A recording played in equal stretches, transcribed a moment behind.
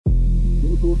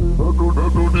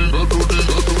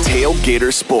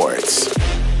Tailgater Sports.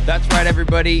 That's right,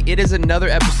 everybody. It is another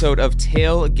episode of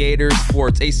Tailgater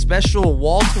Sports, a special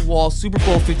wall-to-wall Super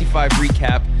Bowl 55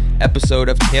 recap episode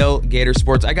of Tailgater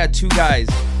Sports. I got two guys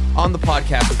on the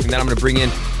podcast with me that I'm going to bring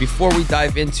in before we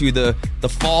dive into the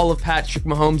fall of Patrick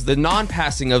Mahomes, the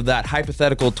non-passing of that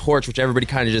hypothetical torch, which everybody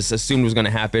kind of just assumed was going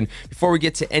to happen. Before we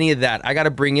get to any of that, I got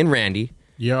to bring in Randy.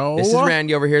 Yo. This is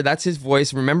Randy over here. That's his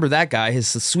voice. Remember that guy, his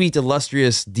sweet,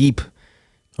 illustrious, deep.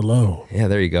 Hello. Yeah,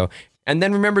 there you go. And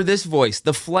then remember this voice,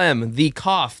 the phlegm, the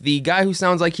cough, the guy who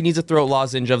sounds like he needs a throat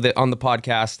lozenge on the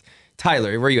podcast,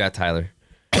 Tyler. Where are you at, Tyler?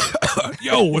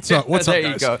 Yo, what's up? What's up, There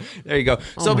guys? you go. There you go.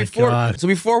 God. So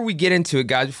before we get into it,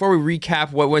 guys, before we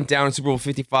recap what went down in Super Bowl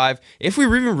 55, if we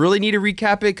even really need to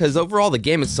recap it, because overall the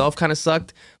game itself kind of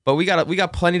sucked, but we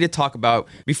got plenty to talk about.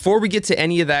 Before we get to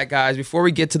any of that, guys, before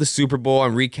we get to the Super Bowl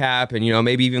and recap, and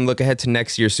maybe even look ahead to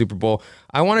next year's Super Bowl,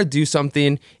 I want to do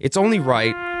something. It's only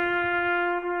right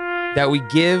that we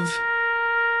give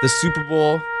the Super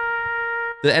Bowl,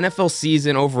 the NFL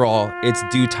season overall, its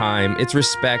due time, its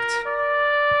respect.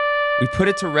 We put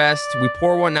it to rest. We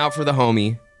pour one out for the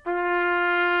homie.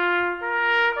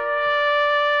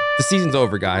 The season's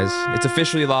over, guys. It's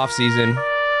officially the off season.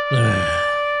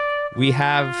 We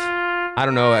have, I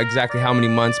don't know exactly how many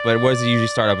months, but what does it usually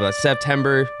start up?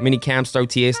 September, mini camps,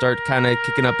 OTA start kind of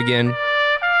kicking up again.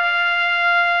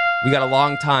 We got a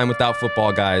long time without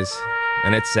football, guys,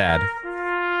 and it's sad.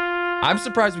 I'm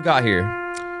surprised we got here,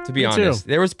 to be honest.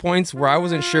 There was points where I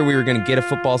wasn't sure we were going to get a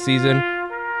football season,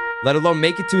 let alone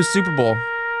make it to a Super Bowl.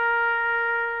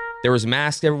 There was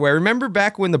masks everywhere. Remember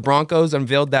back when the Broncos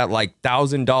unveiled that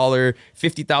 $1,000,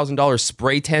 $50,000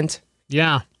 spray tent?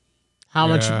 Yeah. How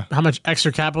much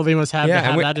extra capital they must have to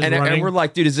have that just running? And we're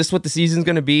like, dude, is this what the season's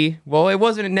going to be? Well, it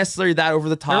wasn't necessarily that over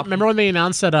the top. Remember when they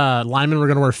announced that linemen were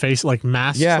going to wear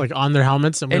masks on their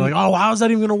helmets? And we're like, oh, how is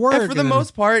that even going to work? And for the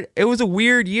most part, it was a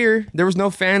weird year. There was no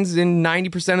fans in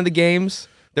 90% of the games.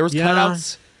 There was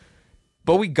cutouts.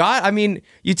 But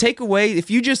you take away, if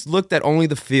you just looked at only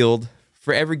the field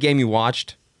for every game you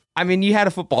watched, you had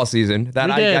a football season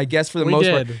that I guess for the most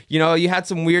part, you had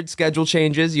some weird schedule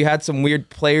changes. You had some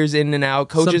weird players in and out.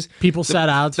 Coaches, some people sat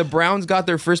out. The Browns got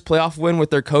their first playoff win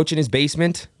with their coach in his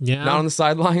basement, not on the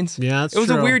sidelines. Yeah, it was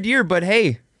a weird year, but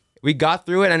hey, we got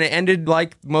through it, and it ended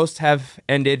like most have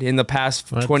ended in the past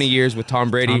 20 years with Tom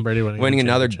Brady winning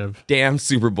another damn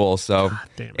Super Bowl. So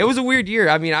it was a weird year.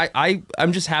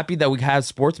 I'm just happy that we have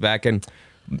sports back, and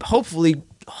hopefully we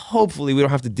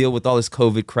don't have to deal with all this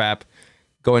COVID crap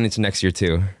going into next year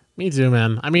too. Me too,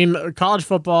 man. College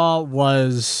football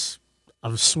was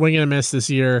a swing and a miss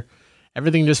this year.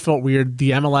 Everything just felt weird.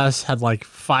 The MLS had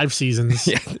 5 seasons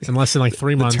in less than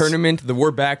 3 months. The tournament, the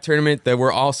We're Back tournament, that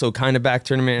we're also kind of back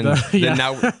tournament, and then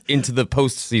now we're into the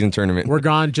postseason tournament. We're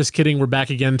gone, just kidding, we're back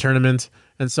again tournament.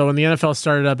 And so when the NFL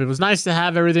started up, it was nice to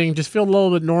have everything just feel a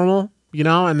little bit normal,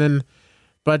 and then,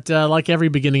 but like every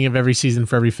beginning of every season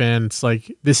for every fan, it's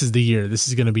like, this is the year, this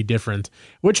is going to be different,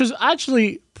 which was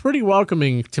actually pretty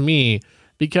welcoming to me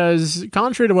because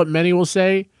contrary to what many will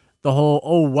say, the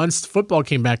whole, once football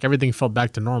came back, everything felt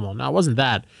back to normal. No, it wasn't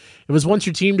that. It was once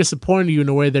your team disappointed you in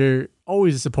a way they're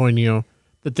always disappointing you,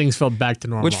 that things felt back to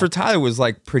normal. Which for Tyler was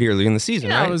pretty early in the season,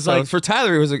 right? It was for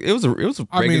Tyler, it was a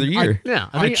regular year.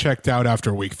 I checked out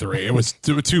after week 3. It was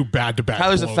too back-to-back.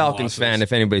 Tyler's a Falcons fan.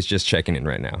 If anybody's just checking in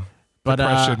right now, but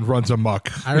depression runs amok.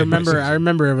 I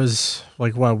remember it was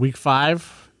week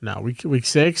 5? No, week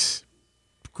 6.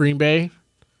 Green Bay,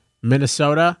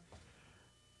 Minnesota.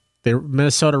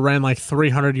 Minnesota ran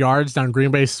 300 yards down Green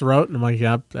Bay's throat, and I'm like,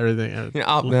 yep, everything.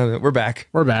 We're back.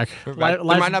 We're back. There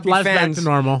might not be fans. Back to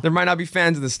normal. There might not be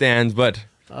fans in the stands, but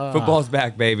football's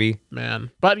back, baby.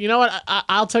 Man, but you know what?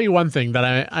 I'll tell you one thing that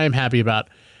I am happy about.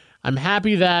 I'm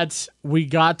happy that we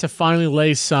got to finally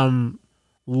lay some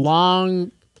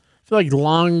long-awaited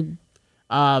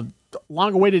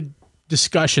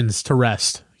discussions to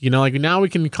rest. Now we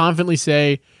can confidently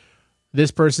say, this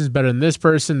person's better than this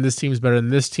person, this team's better than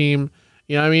this team.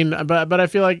 But I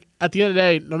feel like at the end of the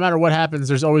day, no matter what happens,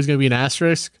 there's always going to be an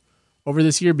asterisk over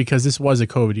this year because this was a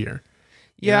COVID year.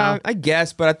 Yeah, I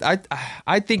guess, but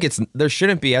I think there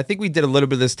shouldn't be. I think we did a little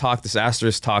bit of this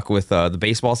asterisk talk with the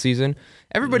baseball season.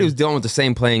 Everybody was dealing with the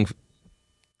same hindrance.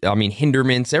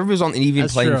 Everybody was on an even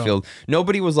playing field.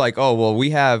 Nobody was like, oh, well, we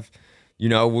have,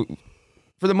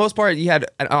 for the most part, you had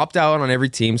an opt-out on every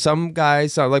team. Some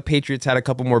guys, like Patriots, had a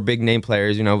couple more big-name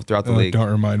players, throughout the league.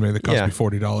 Don't remind me. That cost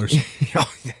me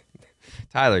 $40.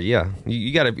 Tyler,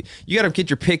 you gotta get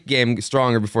your pick game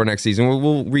stronger before next season.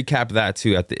 We'll recap that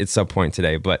too at some point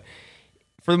today. But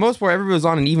for the most part, everybody was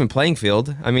on an even playing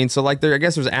field. I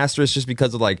guess there's asterisks just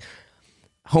because of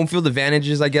Home field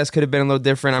advantages, I guess, could have been a little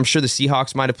different. I'm sure the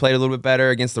Seahawks might have played a little bit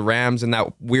better against the Rams in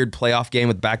that weird playoff game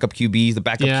with backup QBs, the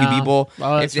backup QB bowl.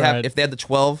 Oh, that's right. If they had the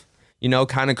 12,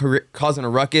 kind of causing a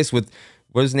ruckus with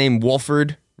what was his name,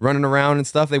 Wolford, running around and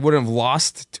stuff, they wouldn't have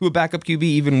lost to a backup QB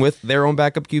even with their own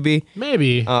backup QB.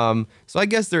 Maybe. So I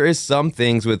guess there is some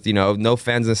things with no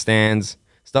fans in the stands,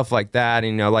 stuff like that.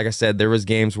 And like I said, there was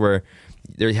games where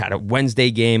they had a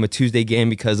Wednesday game, a Tuesday game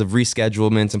because of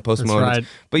reschedulements and postponements. Right.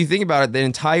 But you think about it, the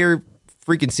entire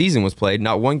freaking season was played.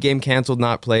 Not one game canceled,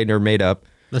 not played, or made up.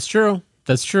 That's true.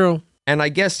 That's true. And I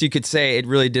guess you could say it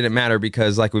really didn't matter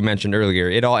because, like we mentioned earlier,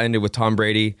 it all ended with Tom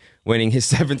Brady winning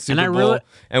his 7th Super Bowl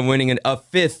and winning a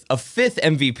fifth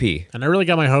MVP. And I really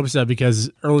got my hopes up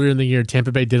because earlier in the year,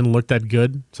 Tampa Bay didn't look that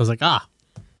good. So I was like,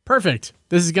 perfect.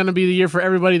 This is going to be the year for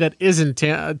everybody that isn't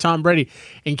Tom Brady.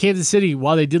 In Kansas City,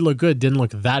 while they did look good, didn't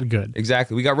look that good.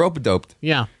 Exactly. We got rope-a-doped.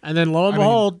 Yeah. And then lo and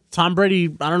behold, Tom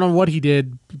Brady, I don't know what he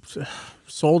did,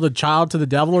 sold a child to the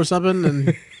devil or something,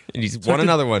 and And he's won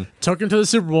another one. Took him to the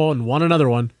Super Bowl and won another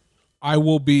one. I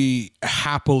will be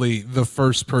happily the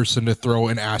first person to throw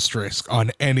an asterisk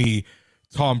on any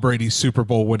Tom Brady Super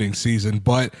Bowl winning season,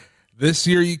 but this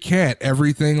year you can't.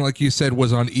 Everything, like you said,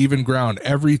 was on even ground.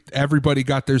 Everybody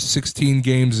got their 16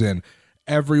 games in.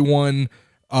 Everyone,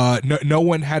 no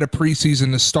one had a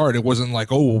preseason to start. It wasn't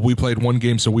like, we played one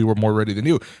game, so we were more ready than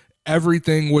you.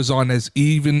 Everything was on as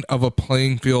even of a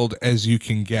playing field as you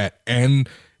can get, and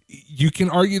you can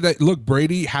argue that, look,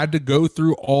 Brady had to go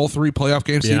through all 3 playoff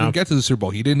games to even get to the Super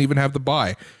Bowl. He didn't even have the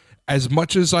bye. As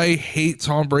much as I hate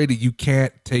Tom Brady, you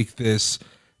can't take this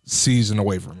season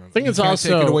away from him. I think you it's can't also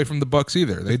take it away from the Bucs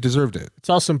either. They deserved it. It's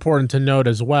also important to note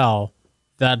as well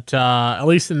that at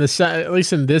least in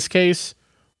this case,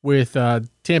 with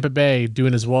Tampa Bay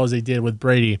doing as well as they did with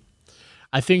Brady,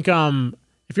 I think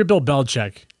if you're Bill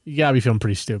Belichick, you gotta be feeling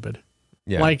pretty stupid.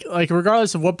 Yeah. Like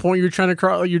regardless of what point you're trying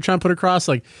to put across,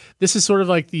 like this is sort of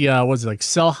like the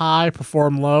sell high,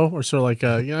 perform low, or sort of like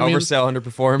oversell,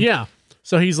 underperform. Yeah.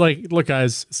 So he's like, look,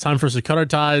 guys, it's time for us to cut our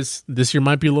ties. This year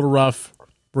might be a little rough.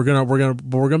 We're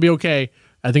gonna be okay.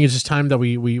 I think it's just time that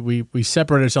we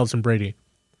separate ourselves from Brady.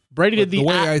 Brady did the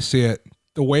way I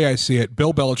see it,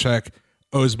 Bill Belichick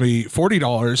owes me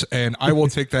 $40, and I will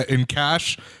take that in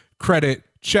cash, credit,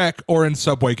 check, or in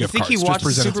Subway gift cards. Think he watched the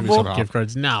present it Super to me Bowl? somehow. gift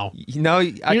cards now.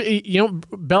 Belichick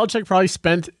Belichick probably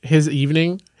spent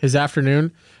his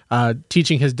afternoon,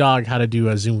 teaching his dog how to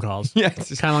do Zoom calls. Yeah,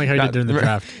 it's kind of like how he did during the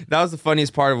draft. That was the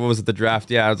funniest part of what was at the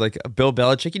draft. Yeah, I was like, Bill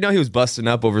Belichick. He was busting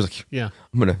up over. Like, Yeah,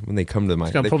 when they come to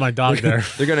my, gonna put my dog there.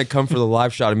 They're gonna come for the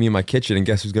live shot of me in my kitchen, and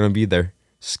guess who's gonna be there?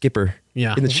 Skipper.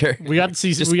 Yeah, in the chair. We got to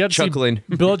see. Just we got to chuckling.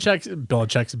 see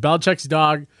Belichick's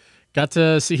dog. Got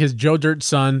to see his Joe Dirt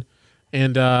son.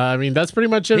 And that's pretty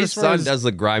much it. His son does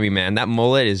look grimy, man. That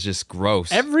mullet is just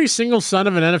gross. Every single son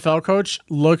of an NFL coach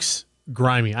looks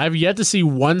grimy. I've yet to see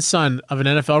one son of an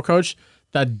NFL coach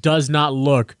that does not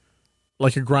look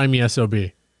like a grimy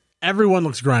SOB. Everyone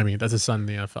looks grimy. That's a son in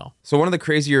the NFL. So one of the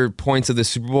crazier points of the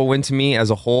Super Bowl win to me as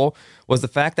a whole was the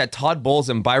fact that Todd Bowles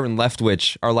and Byron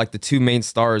Leftwich are like the 2 main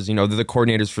stars. They're the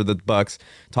coordinators for the Bucs.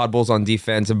 Todd Bowles on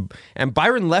defense, and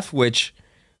Byron Leftwich,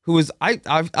 who was I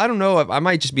don't know, I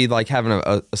might just be like having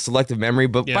a selective memory,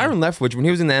 but Byron Leftwich, when he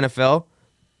was in the NFL,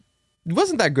 he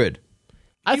wasn't that good.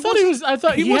 I thought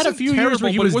he had a few years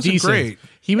where he was decent. Great.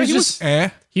 He was just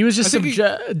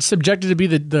subjected to be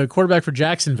the quarterback for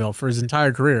Jacksonville for his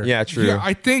entire career. Yeah, true. Yeah,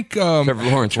 I think Trevor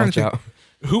Lawrence, watch out.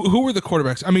 Who were the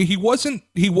quarterbacks? I mean, he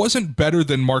wasn't better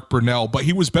than Mark Brunell, but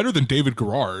he was better than David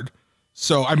Garrard.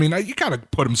 So, I mean, you gotta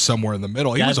put him somewhere in the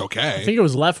middle. He was okay. I think it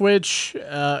was Leftwich,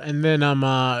 and then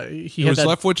he was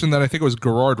Leftwich, and then I think it was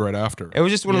Garrard right after. It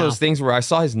was just one of those things where I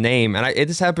saw his name, and it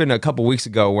just happened a couple weeks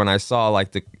ago when I saw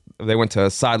like they went to a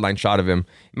sideline shot of him.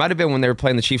 It might have been when they were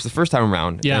playing the Chiefs the first time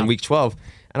around in Week 12,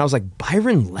 and I was like,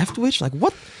 Byron Leftwich, like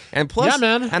what? And plus,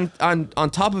 and on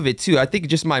top of it too, I think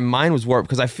just my mind was warped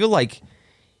because I feel like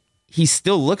he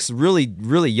still looks really,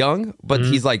 really young, but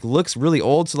he's like looks really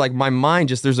old. So like my mind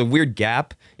there's a weird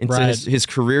gap into his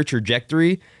career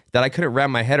trajectory that I couldn't wrap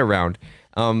my head around.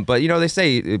 But they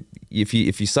say if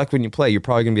you suck when you play, you're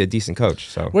probably gonna be a decent coach.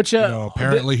 So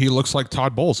apparently he looks like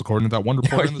Todd Bowles according to that one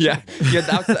report.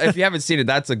 If you haven't seen it,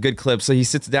 that's a good clip. So he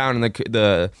sits down and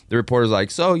the reporter's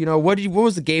like, so what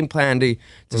was the game plan to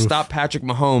stop Patrick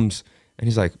Mahomes? And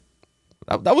he's like,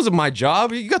 that wasn't my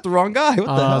job. You got the wrong guy. What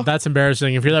the hell? That's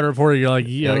embarrassing. If you're that reporter, you're like,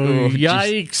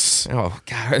 yikes.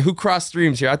 God, who crossed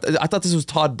streams here? I thought this was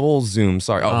Todd Bowles' Zoom.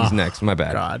 Sorry. He's next. My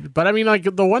bad. God. But I mean, like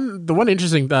the one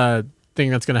interesting thing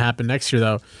that's going to happen next year,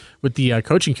 though, with the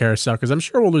coaching carousel, because I'm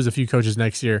sure we'll lose a few coaches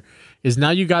next year, is now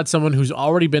you got someone who's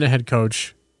already been a head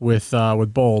coach with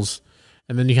Bowles,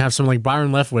 And then you have someone like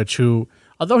Byron Leftwich, who,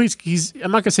 although he's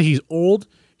I'm not gonna say he's old,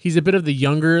 he's a bit of the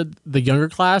younger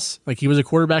class. Like, he was a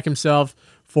quarterback himself,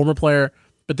 former player.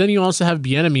 But then you also have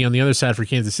Bieniemy on the other side for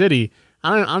Kansas City.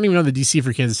 I don't even know the DC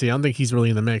for Kansas City. I don't think he's really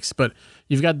in the mix. But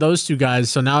you've got those two guys.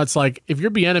 So now it's like, if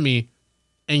you're Bieniemy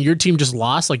and your team just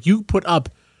lost, like, you put up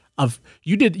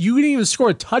you didn't even score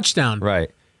a touchdown. Right.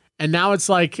 And now it's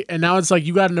like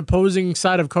you got an opposing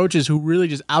side of coaches who really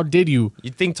just outdid you.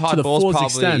 You'd think Todd Bowles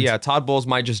Todd Bowles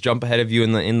might just jump ahead of you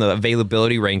in the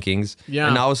availability rankings. Yeah.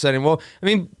 And all of a sudden, well, I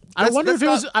mean, I wonder if it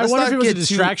was a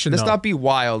distraction. Let's not be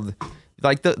wild.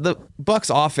 Like, the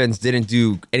Bucks offense didn't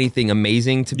do anything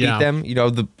amazing to beat them. You know,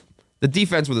 the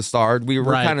defense was a star. We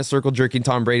were kind of circle jerking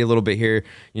Tom Brady a little bit here.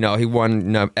 You know, he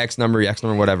won X number,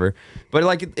 whatever. But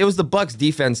like, it was the Bucks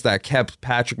defense that kept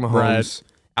Patrick Mahomes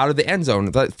out of the end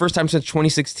zone. The first time since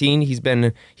 2016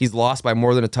 he's lost by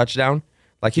more than a touchdown.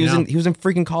 Like, he was in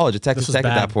freaking college at Texas Tech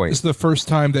at that point. This is the first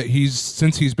time that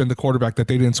since he's been the quarterback that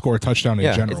they didn't score a touchdown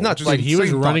in general. It's not like he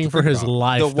was running for his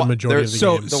life the majority of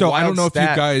the game. So I don't know if you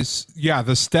guys,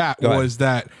 the stat was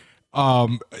that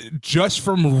just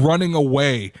from running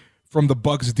away from the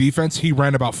Bucks defense, he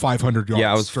ran about 500 yards.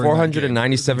 Yeah, it was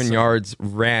 497 yards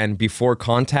ran before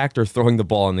contact or throwing the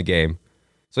ball in the game.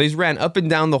 So he's ran up and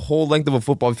down the whole length of a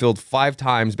football field 5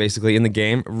 times basically in the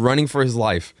game, running for his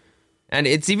life. And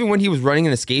it's even when he was running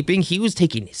and escaping, he was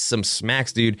taking some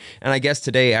smacks, dude. And I guess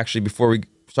today, actually, before we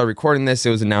start recording this,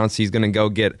 it was announced he's going to go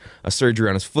get a surgery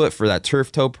on his foot for that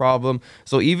turf toe problem.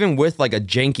 So even with like a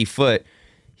janky foot,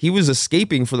 he was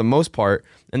escaping for the most part.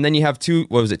 And then you have 2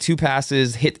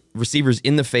 passes, hit receivers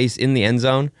in the face in the end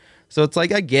zone. So it's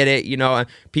like, I get it. You know,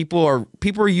 people are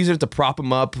using it to prop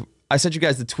him up. I sent you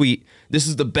guys the tweet. This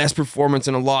is the best performance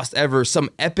in a loss ever. Some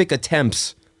epic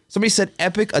attempts. Somebody said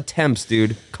epic attempts,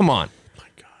 dude. Come on.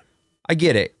 I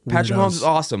get it. Patrick Mahomes is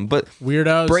awesome, but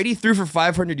Brady threw for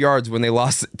 500 yards when they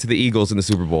lost to the Eagles in the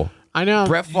Super Bowl. I know.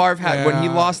 Brett Favre when he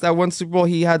lost that one Super Bowl,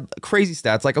 he had crazy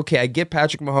stats. Like, okay, I get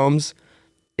Patrick Mahomes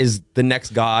is the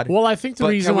next god. Well, I think the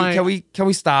reason why can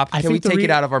we stop? Can we take it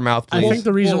out of our mouth, please? I think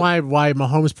the reason why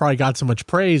Mahomes probably got so much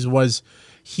praise was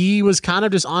he was kind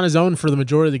of just on his own for the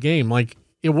majority of the game. Like,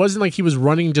 it wasn't like he was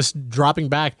running, just dropping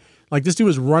back. Like, this dude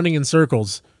was running in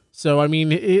circles. So, I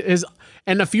mean,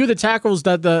 and a few of the tackles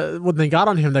that when they got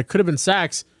on him that could have been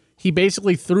sacks, he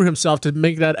basically threw himself to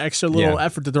make that extra little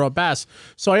effort to throw a pass.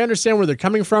 So I understand where they're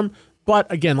coming from, but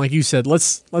again, like you said,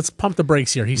 let's pump the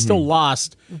brakes here. He's still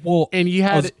lost. Well, and he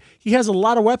has a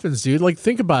lot of weapons, dude. Like,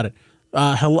 think about it.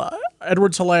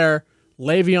 Edwards-Helaire,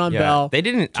 Le'Veon Bell, they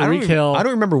didn't. Tyreek Hill. I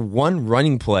don't remember one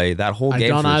running play that whole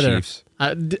game for the Chiefs.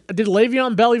 Did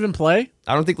Le'Veon Bell even play?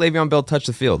 I don't think Le'Veon Bell touched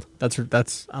the field.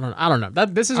 That's I don't know.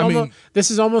 This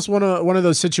is almost one of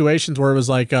those situations where it was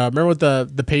like, remember with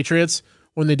the Patriots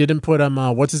when they didn't put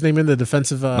what's his name in the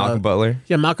defensive Malcolm Butler.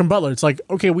 Yeah, Malcolm Butler. It's like,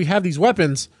 okay, we have these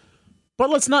weapons,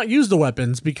 but let's not use the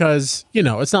weapons because, you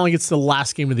know, it's not like it's the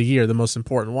last game of the year, the most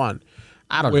important one.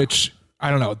 I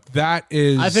don't know. That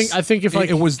is, I think if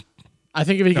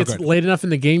he gets late enough in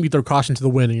the game, you throw caution to the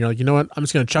wind, and you're like, you know what? I'm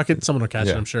just going to chuck it. Someone will catch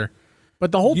it, I'm sure.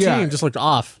 But the whole team just looked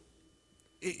off.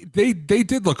 They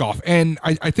did look off, and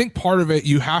I think part of it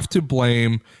you have to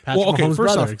blame. Patrick Mahomes'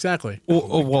 brother, exactly.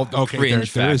 Well, okay, Cringe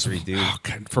factory, dude.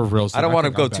 For real. I don't want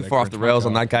to go too far off the rails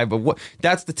on that guy, but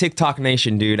that's the TikTok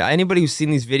nation, dude. Anybody who's seen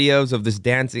these videos of this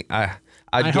dancing, I'm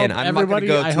not going to go too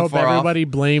far off. I hope everybody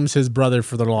blames his brother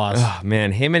for their loss. Oh,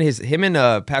 man, him and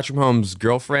Patrick Mahomes'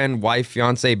 girlfriend, wife,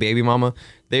 fiance, baby mama,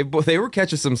 they were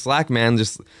catching some slack, man.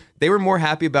 They were more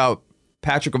happy about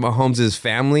Patrick Mahomes'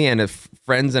 family and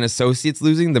friends and associates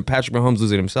losing than Patrick Mahomes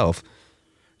losing himself.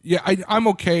 Yeah, I'm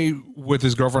okay with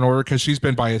his girlfriend order because she's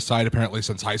been by his side apparently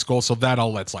since high school, so that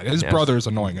I'll let slide. His brother is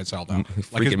annoying as hell, though. Like,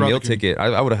 freaking meal ticket.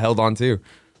 I would have held on, too.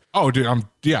 Oh, dude,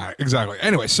 yeah, exactly.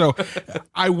 Anyway, so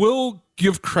I will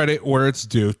give credit where it's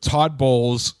due. Todd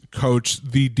Bowles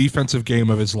coached the defensive game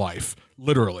of his life,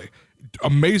 literally.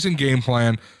 Amazing game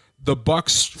plan. The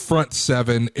Bucks front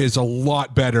 7 is a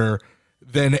lot better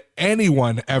than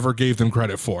anyone ever gave them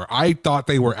credit for. I thought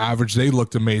they were average. They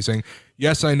looked amazing.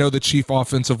 Yes, I know the chief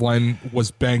offensive line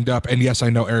was banged up, and yes, I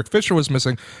know Eric Fisher was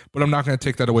missing, but I'm not going to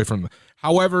take that away from them.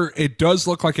 However, it does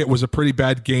look like it was a pretty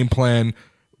bad game plan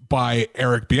by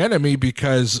Eric Bieniemy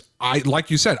because like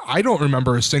you said, I don't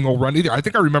remember a single run either. I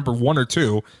think I remember 1 or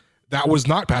 2 that was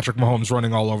not Patrick Mahomes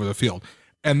running all over the field.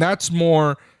 And that's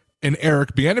more an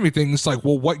Eric Bieniemy thing. It's like,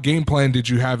 well, what game plan did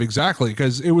you have exactly?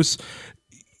 Because it was...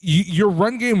 your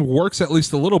run game works at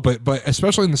least a little bit, but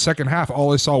especially in the second half,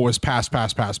 all I saw was pass.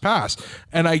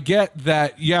 And I get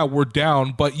that, yeah, we're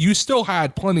down, but you still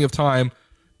had plenty of time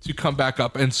to come back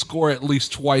up and score at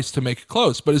least twice to make it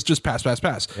close, but it's just pass.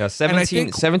 Yeah, And I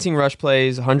 17 rush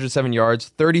plays, 107 yards,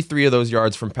 33 of those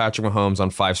yards from Patrick Mahomes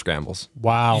on 5 scrambles.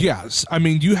 Wow. Yes. I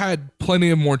mean, you had plenty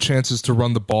of more chances to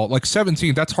run the ball. Like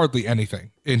 17, that's hardly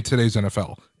anything in today's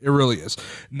NFL. It really is.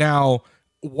 Now,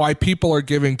 why people are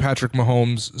giving Patrick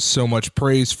Mahomes so much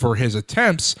praise for his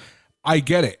attempts, I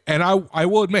get it. And I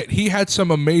will admit, he had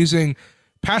some amazing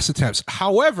pass attempts.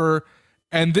 However,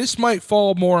 and this might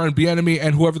fall more on Bieniemy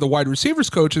and whoever the wide receivers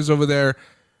coach is over there,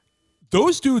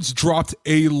 those dudes dropped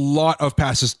a lot of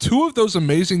passes. 2 of those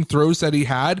amazing throws that he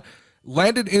had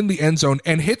landed in the end zone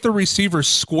and hit the receiver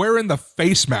square in the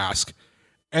face mask,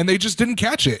 and they just didn't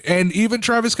catch it. And even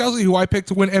Travis Kelce, who I picked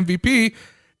to win MVP,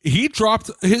 he dropped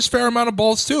his fair amount of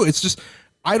balls too. It's just,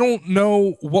 I don't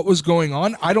know what was going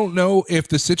on. I don't know if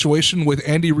the situation with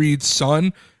Andy Reid's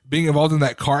son being involved in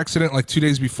that car accident like 2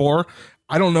 days before,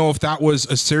 I don't know if that was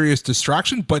a serious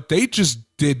distraction, but they just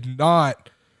did not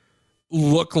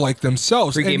look like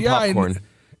themselves. Pre-game popcorn.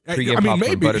 Pre-game I mean, popcorn,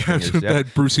 maybe Butterfingers, yeah.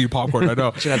 that Brucey popcorn. I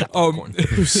know. Should have that popcorn.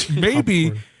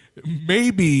 Maybe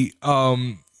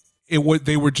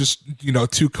they were just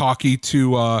too cocky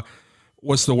to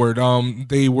what's the word?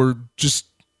 They were just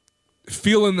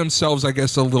feeling themselves, I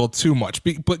guess, a little too much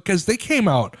because they came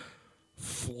out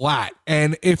flat,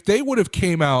 and if they would have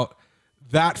came out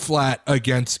that flat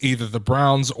against either the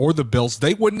Browns or the Bills,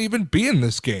 they wouldn't even be in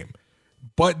this game.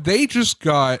 But they just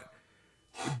got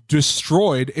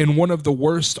destroyed in one of the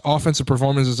worst offensive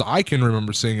performances I can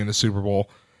remember seeing in the Super Bowl.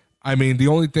 I mean, the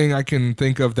only thing I can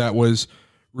think of that was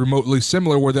remotely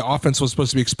similar where the offense was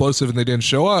supposed to be explosive and they didn't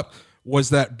show up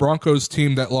was that Broncos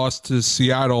team that lost to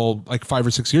Seattle like 5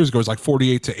 or 6 years ago. It was like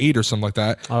 48-8 or something like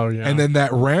that. Oh, yeah. And then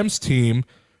that Rams team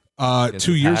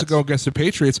 2 years ago against the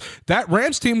Patriots, that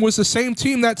Rams team was the same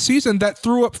team that season that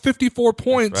threw up 54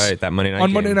 points that Monday night on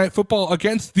game. Monday Night Football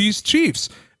against these Chiefs.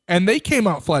 And they came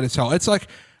out flat as hell. It's like,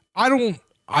 I don't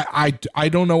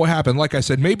know what happened. Like I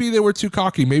said, maybe they were too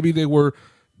cocky. Maybe they were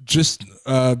just,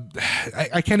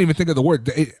 I can't even think of the word.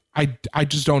 I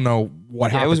just don't know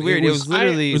what happened. It was weird. It was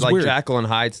literally like weird. Jekyll and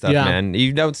Hyde stuff, Yeah. man.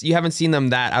 You haven't seen them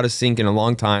that out of sync in a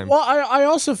long time. Well, I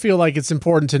also feel like it's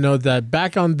important to note that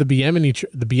back on the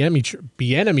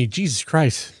Bieniemy, Jesus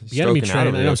Christ, Bieniemy Stroking out train. over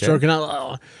I there, know, okay? stroking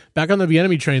out. Back on the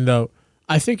Bieniemy train, though,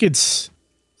 I think it's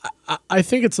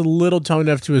a little tone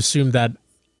deaf to assume that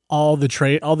all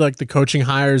the coaching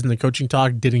hires and the coaching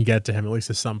talk didn't get to him, at least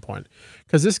at some point.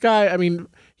 Because this guy, I mean,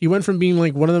 he went from being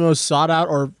like one of the most sought out,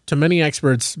 or to many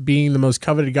experts, being the most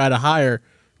coveted guy to hire,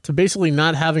 to basically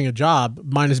not having a job,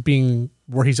 minus being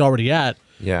where he's already at.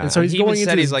 Yeah, And so he's he going even into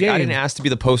said this he's like, game. I didn't ask to be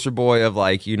the poster boy of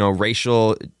like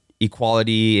racial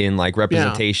equality and like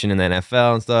representation in the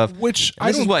NFL and stuff. Which And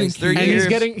this is what his third And year he's of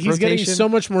getting rotation? so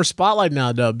much more spotlight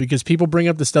now, though, because people bring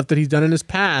up the stuff that he's done in his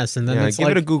past, and then Yeah, it's give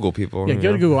like, it a Google, people. yeah, you give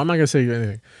it know? a Google. I'm not gonna say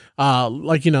anything.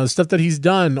 The stuff that he's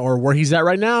done, or where he's at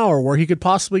right now, or where he could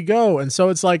possibly go. And so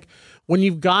it's like when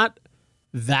you've got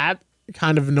that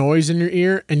kind of noise in your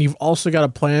ear, and you've also got to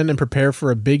plan and prepare for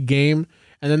a big game.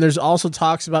 And then there's also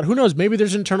talks about, who knows, maybe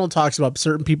there's internal talks about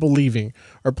certain people leaving,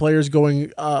 or players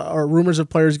going, or rumors of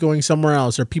players going somewhere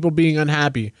else, or people being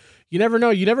unhappy. You never know.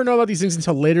 You never know about these things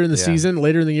until later in the season,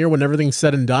 later in the year, when everything's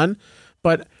said and done.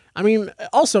 But I mean,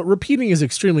 also repeating is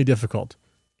extremely difficult.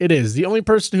 It is. The only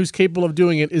person who's capable of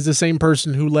doing it is the same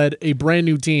person who led a brand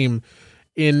new team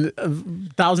in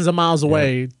thousands of miles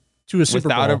away to a Super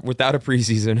Bowl without a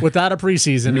preseason. without a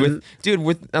preseason.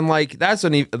 I'm like, that's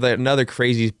another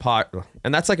crazy pot,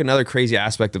 and that's like another crazy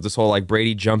aspect of this whole like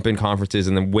Brady jumping conferences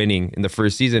and then winning in the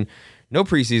first season. No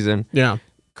preseason. Yeah.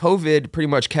 COVID pretty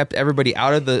much kept everybody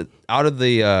out of the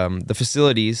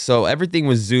facilities, so everything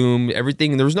was Zoom.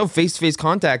 Everything, there was no face-to-face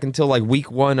contact until like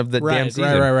week 1 of the damn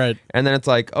season. Right. And then it's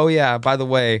like, oh yeah, by the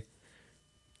way,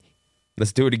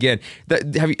 let's do it again.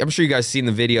 I'm sure you guys seen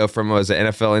the video from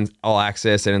NFL in All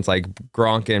Access, and it's like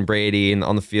Gronk and Brady and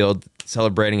on the field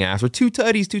celebrating after two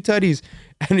tutties,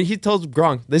 and he tells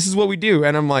Gronk, "This is what we do."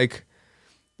 And I'm like,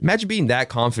 imagine being that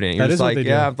confident. You're That just is what like, they do.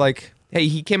 yeah, like, hey,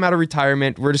 he came out of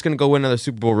retirement. We're just gonna go win another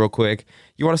Super Bowl real quick.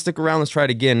 You want to stick around? Let's try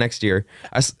it again next year.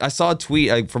 I saw a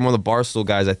tweet from one of the Barstool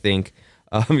guys. I think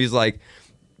he's like,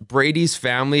 Brady's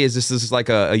family is this like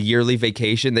a yearly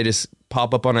vacation. They just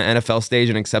pop up on an NFL stage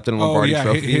and accept a Lombardi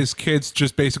trophy. His kids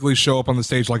just basically show up on the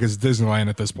stage like it's Disneyland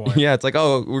at this point. Yeah, it's like,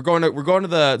 oh, we're going to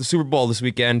the Super Bowl this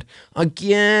weekend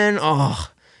again. Oh,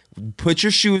 put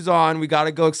your shoes on. We got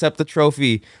to go accept the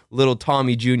trophy, little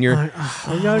Tommy Jr. We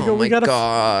gotta go. Oh my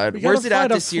God, where's it at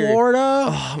this year? Florida,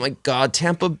 Oh my God,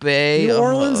 Tampa Bay, New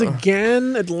Orleans Ugh.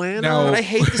 again, Atlanta. Now- God, I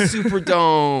hate the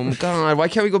Superdome. God, why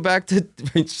can't we go back to?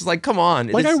 It's just like, come on.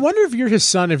 Like, I wonder if you're his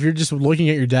son, if you're just looking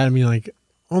at your dad and being like,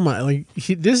 oh my, like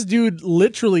this dude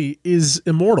literally is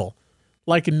immortal.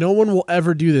 Like no one will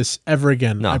ever do this ever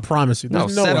again. No. I promise you.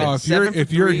 There's no seven, way.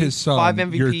 if you're his son, 5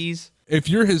 MVPs. If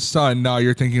you're his son, now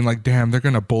you're thinking like, damn, they're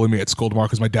gonna bully me at school tomorrow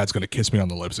because my dad's gonna kiss me on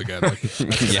the lips again. Like,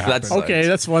 Yeah, that's Okay,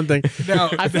 that's one thing. Now,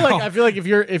 I feel like if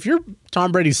you're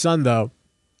Tom Brady's son though,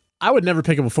 I would never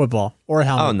pick up a football or a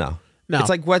helmet. Oh no, No. It's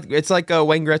like Wayne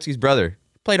Gretzky's brother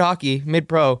played hockey, mid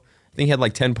pro. I think he had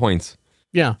like 10 points.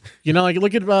 Yeah, like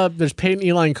look at there's Peyton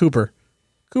Eli and Cooper.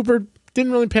 Cooper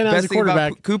didn't really pan out as Best a thing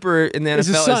quarterback. about Cooper in the Is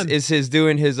his NFL son. is his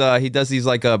doing his he does these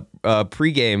like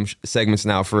pregame segments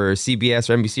now for CBS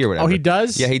or NBC or whatever. Oh, he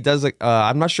does? Yeah, he does. Like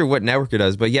I'm not sure what network it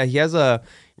does, but yeah, he has where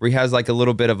he has like a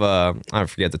little bit of a, I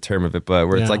forget the term of it, but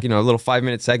where it's Yeah. like, a little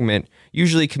 5-minute segment,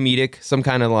 usually comedic, some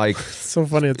kind of like, So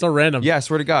funny. It's so random. yeah, I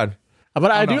swear to God.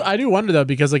 But I do wonder though,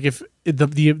 because like if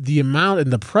the amount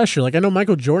and the pressure, like I know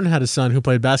Michael Jordan had a son who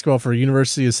played basketball for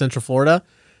University of Central Florida.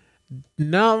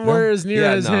 Nowhere as near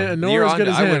as him. Nowhere as good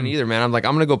as I wouldn't him. either, man. I'm like,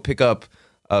 I'm gonna go pick up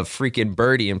a freaking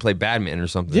birdie and play badminton or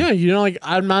something. Yeah, like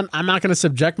I'm not going to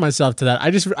subject myself to that.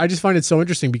 I just find it so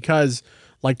interesting because,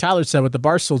 like Tyler said with the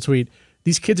Barstool tweet,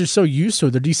 these kids are so used to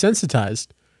it, they're desensitized,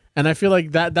 and I feel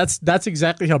like that's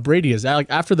exactly how Brady is. Like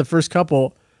after the first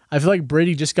couple, I feel like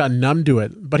Brady just got numb to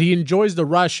it, but he enjoys the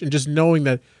rush and just knowing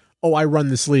that, oh, I run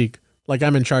this league, like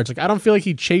I'm in charge. Like I don't feel like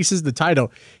he chases the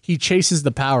title, he chases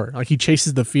the power, like he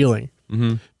chases the feeling.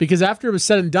 Mm-hmm. Because after it was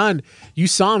said and done, you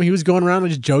saw him. He was going around and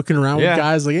just joking around with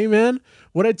guys like, "Hey man,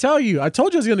 what'd I tell you? I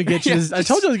told you I was going to get you. I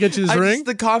told you I was going to get you this ring."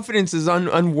 The confidence is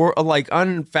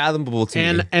unfathomable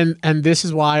to me. And this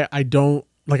is why I don't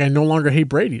like. I no longer hate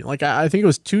Brady. Like I think it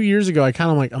was 2 years ago. I kind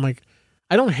of I'm like,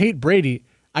 I don't hate Brady.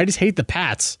 I just hate the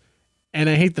Pats, and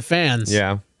I hate the fans.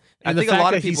 Yeah. I And the think a fact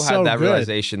lot that of he's people so have that good.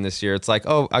 realization this year. It's like,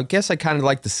 oh, I guess I kind of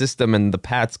like the system and the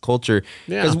Pats culture.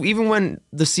 Yeah. Because even when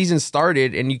the season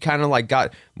started and you kind of like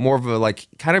got more of a like,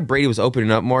 kind of Brady was opening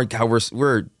up more. God,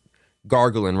 we're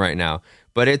gargling right now.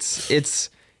 But it's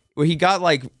where he got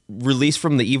like released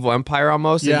from the evil empire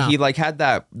almost. Yeah. And he like had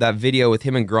that video with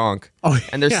him and Gronk. Oh,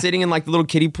 and they're yeah. sitting in like the little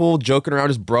kiddie pool, joking around,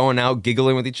 just broing out,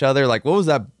 giggling with each other. Like, what was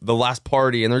that? The last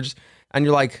party. And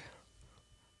you're like,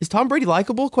 is Tom Brady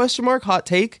likable? ? Hot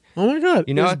take. Oh my god!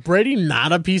 Is Brady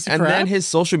not a piece of And crap? then his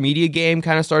social media game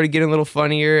kind of started getting a little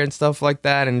funnier and stuff like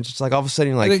that. And just like all of a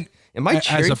sudden, you're I like, think am I as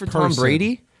cheering a for Tom person-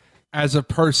 Brady? As a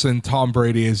person, Tom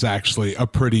Brady is actually a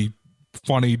pretty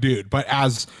funny dude. But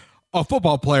as a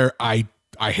football player, I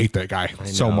hate that guy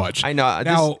so much. I know.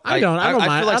 Now, I don't I mind-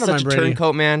 feel I like don't such mind a Brady.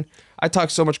 turncoat, man. I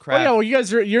talk so much Oh crap. yeah, well,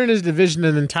 you're in his division,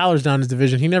 and then Tyler's down his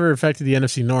division. He never affected the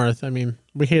NFC North. I mean,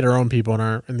 we hate our own people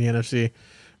in the NFC.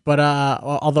 But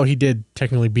although he did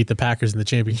technically beat the Packers in the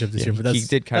championship this year, but he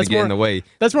did kind of that's get more- in the way.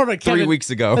 That's more of a 3 weeks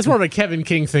ago. That's more of a Kevin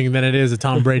King thing than it is a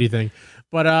Tom Brady thing.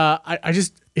 But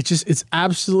it's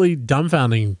absolutely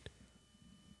dumbfounding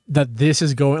that this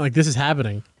is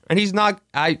happening. And he's not.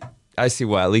 I see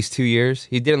what, at least 2 years.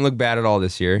 He didn't look bad at all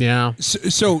this year. Yeah.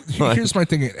 So here's my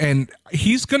thing, and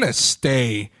he's gonna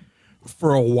stay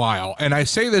for a while. And I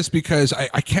say this because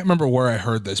I can't remember where I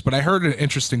heard this, but I heard an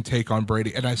interesting take on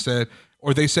Brady, and they said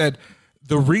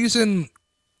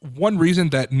one reason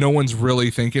that no one's really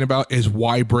thinking about is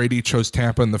why Brady chose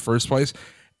Tampa in the first place.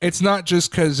 It's not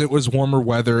just because it was warmer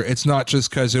weather. It's not just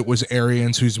because it was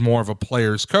Arians, who's more of a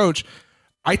player's coach.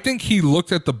 I think he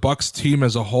looked at the Bucs team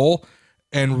as a whole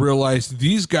and realized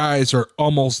these guys are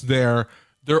almost there.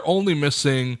 They're only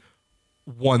missing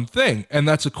one thing, and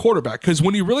that's a quarterback. Because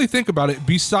when you really think about it,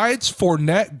 besides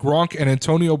Fournette, Gronk, and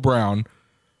Antonio Brown,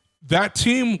 that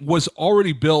team was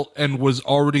already built and was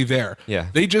already there. Yeah.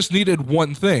 They just needed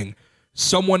one thing.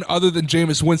 Someone other than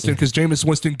Jameis Winston, because Jameis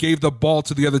Winston gave the ball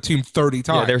to the other team 30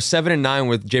 times. Yeah, they're 7-9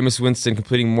 with Jameis Winston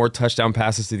completing more touchdown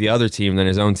passes to the other team than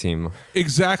his own team.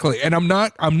 Exactly. And I'm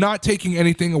not taking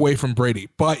anything away from Brady,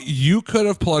 but you could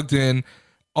have plugged in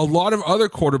a lot of other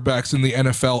quarterbacks in the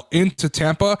NFL into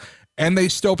Tampa, and they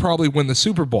still probably win the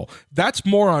Super Bowl. That's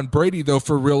more on Brady, though,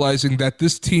 for realizing that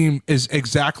this team is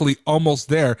exactly almost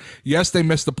there. Yes, they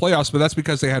missed the playoffs, but that's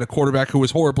because they had a quarterback who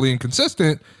was horribly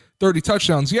inconsistent. 30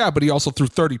 touchdowns, yeah, but he also threw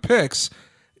 30 picks.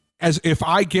 As if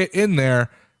I get in there,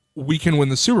 we can win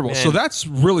the Super Bowl. Man. So that's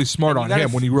really smart on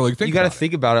him when you really think You got to about it.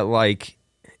 think about it like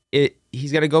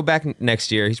he's going to go back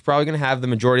next year. He's probably going to have the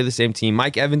majority of the same team.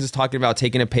 Mike Evans is talking about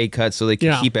taking a pay cut so they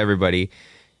can keep everybody.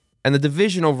 And the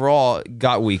division overall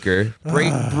got weaker.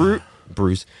 Drew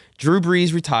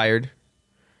Brees retired.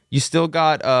 You still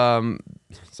got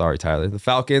sorry, Tyler. The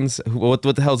Falcons. What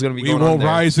the hell is going to be going on there? We will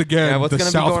rise again. Yeah, what's The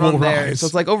going to be South going on will there? rise. So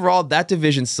it's like overall that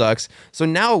division sucks. So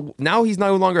now he's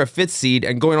no longer a 5th seed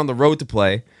and going on the road to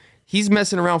play. He's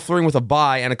messing around, flirting with a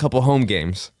bye and a couple home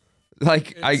games.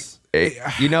 Like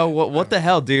you know what the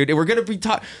hell, dude? And we're gonna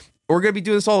be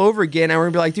doing this all over again, and we're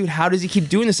gonna be like, dude, how does he keep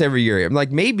doing this every year? I'm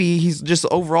like, maybe he's just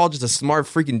overall just a smart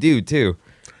freaking dude too.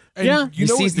 And Yeah. he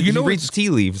reads the tea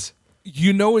leaves.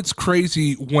 You know, it's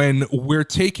crazy when we're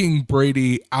taking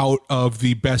Brady out of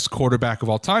the best quarterback of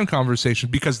all time conversation,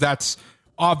 because that's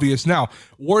obvious now.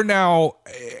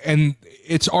 And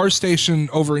it's our station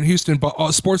over in Houston,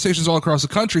 but sports stations all across the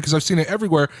country, because I've seen it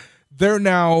everywhere. They're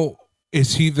now,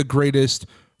 is he the greatest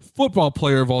football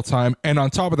player of all time? And on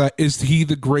top of that, is he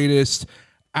the greatest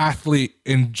athlete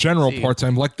in general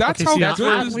part-time? Like, that's how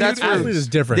good athlete is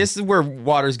different. This is where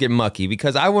waters get mucky,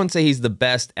 because I wouldn't say he's the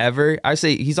best ever. I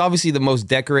say he's obviously the most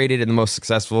decorated and the most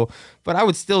successful, but I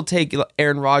would still take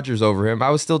Aaron Rodgers over him. I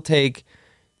would still take,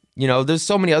 there's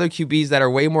so many other QBs that are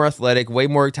way more athletic, way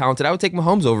more talented. I would take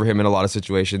Mahomes over him in a lot of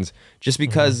situations just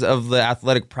because of the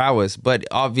athletic prowess. But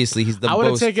obviously, he's the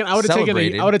most celebrated.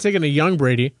 I would have taken a young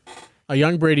Brady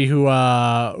who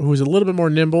who's a little bit more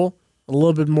nimble, a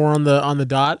little bit more on the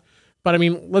dot. But I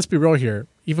mean, let's be real here.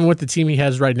 Even with the team he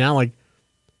has right now, like,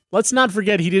 let's not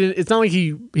forget it's not like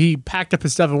he packed up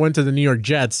his stuff and went to the New York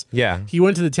Jets. Yeah. He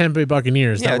went to the Tampa Bay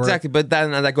Buccaneers. Yeah, exactly. But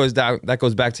that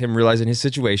goes back to him realizing his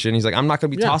situation. He's like, I'm not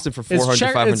going to be tossing for 400,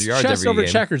 500 yards chess every over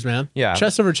game. checkers, man. Yeah.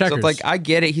 Chess over checkers. So, like, I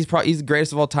get it. He's the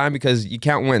greatest of all time because you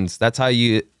count wins. That's how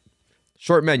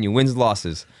short menu, wins,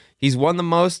 losses. He's won the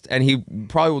most, and he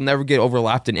probably will never get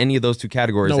overlapped in any of those two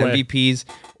categories, MVPs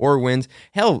or wins.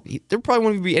 Hell, there probably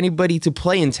won't be anybody to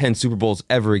play in 10 Super Bowls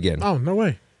ever again. Oh, no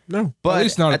way. No. But at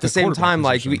least not at the same time,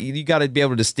 like, you got to be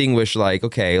able to distinguish, like,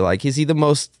 okay, like, is he the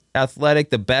most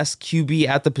athletic, the best QB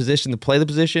at the position to play the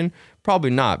position? Probably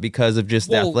not, because of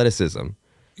just the athleticism.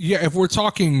 Yeah, if we're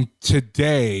talking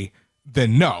today,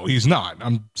 then no, he's not.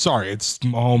 I'm sorry. It's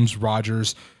Mahomes,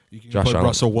 Rodgers. You can put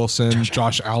Russell Wilson,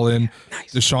 Josh Allen,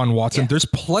 Deshaun Watson. Yeah. There's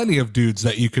plenty of dudes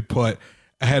that you could put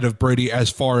ahead of Brady as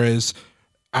far as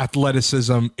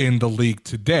athleticism in the league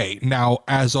today. Now,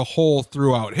 as a whole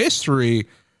throughout history,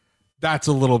 that's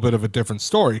a little bit of a different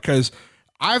story, because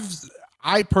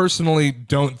I personally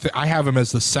don't I have him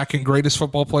as the second greatest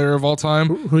football player of all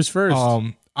time. Who's first?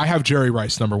 I have Jerry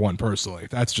Rice number one personally.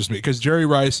 That's just me, because Jerry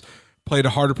Rice played a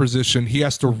harder position. He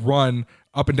has to run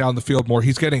up and down the field more.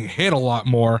 He's getting hit a lot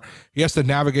more. He has to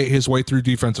navigate his way through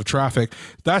defensive traffic.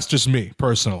 That's just me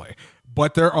personally.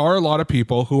 But there are a lot of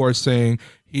people who are saying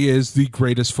he is the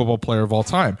greatest football player of all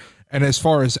time. And as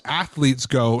far as athletes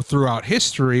go throughout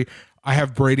history, I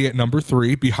have Brady at number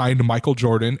 3 behind Michael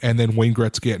Jordan, and then Wayne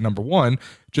Gretzky at number 1,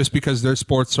 just because their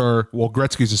sports are, well,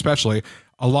 Gretzky's especially,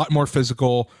 a lot more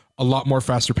physical, a lot more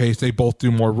faster paced. They both do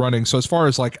more running. So as far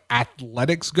as like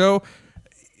athletics go,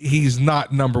 he's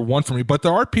not number 1 for me. But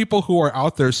there are people who are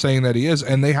out there saying that he is,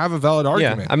 and they have a valid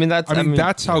argument. Yeah,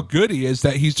 that's how good he is,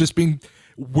 that he's just being.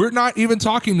 We're not even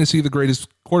talking, is he the greatest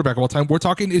quarterback of all time? We're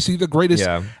talking, is he the greatest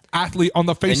athlete on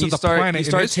the face of the planet? You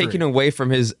start taking away from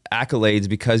his accolades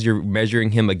because you're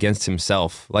measuring him against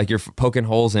himself. Like, you're poking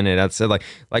holes in it. That's like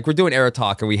we're doing error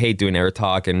talk, and we hate doing error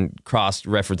talk and cross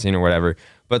referencing or whatever.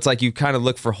 But it's like you kind of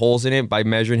look for holes in it by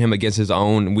measuring him against his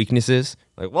own weaknesses.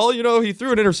 Like, well, he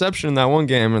threw an interception in that one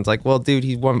game, and it's like, well, dude,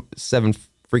 he won 7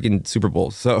 freaking Super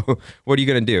Bowls. So what are you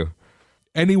gonna do?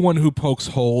 Anyone who pokes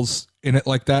holes in it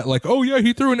like that, like, oh yeah,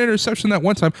 he threw an interception that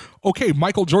one time. Okay,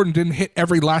 Michael Jordan didn't hit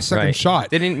every last second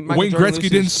shot. Wayne Gretzky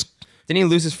didn't. Didn't he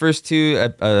lose his first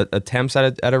 2 attempts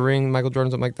at a ring, Michael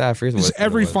Jordan, something like that? I forget what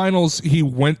every finals he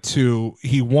went to,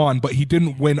 he won, but he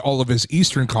didn't win all of his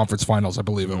Eastern Conference finals, I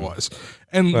believe it was.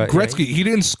 And Gretzky, he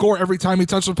didn't score every time he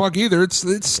touched the puck either. It's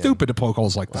stupid to poke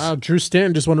holes like that. Wow, Drew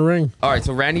Stanton just won a ring. All right,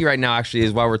 so Randy right now actually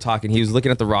is, while we're talking, he was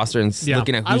looking at the roster and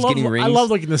looking at who's getting rings. I love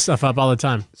looking this stuff up all the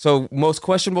time. So most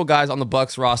questionable guys on the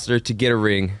Bucks roster to get a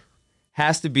ring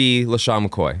has to be LaShawn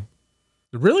McCoy.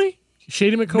 Really?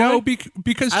 Shady McCoy? No,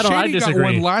 because Shady got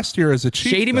one last year as a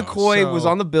Chief. Shady McCoy was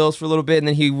on the Bills for a little bit, and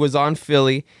then he was on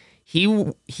Philly. He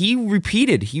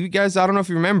repeated. You guys, I don't know if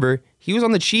you remember, he was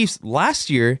on the Chiefs last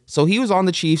year, so he was on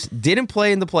the Chiefs, didn't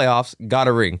play in the playoffs, got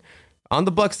a ring. On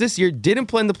the Bucks this year, didn't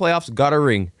play in the playoffs, got a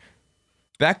ring.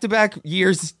 Back-to-back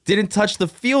years, didn't touch the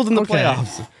field in the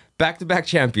playoffs. Back-to-back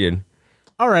champion.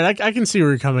 All right, I can see where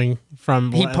you're coming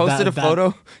from. He posted a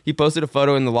photo. He posted a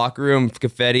photo in the locker room,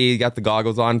 confetti, got the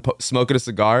goggles on, smoking a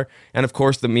cigar, and of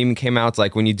course the meme came out. It's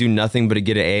like, when you do nothing but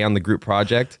get an A on the group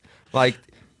project, like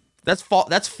that's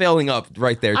failing up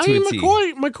right there.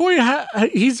 McCoy,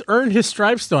 he's earned his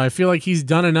stripes though. I feel like he's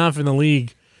done enough in the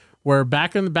league. Where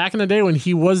back in the day when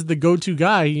he was the go-to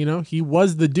guy, he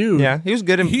was the dude. Yeah, he was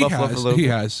good in Buffalo for a little bit. He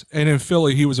has, and in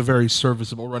Philly, he was a very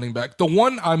serviceable running back. The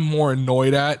one I'm more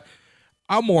annoyed at.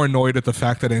 I'm more annoyed at the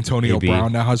fact that Antonio Maybe.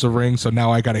 Brown now has a ring, so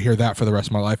now I got to hear that for the rest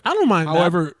of my life. I don't mind.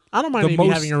 However, I don't mind the AB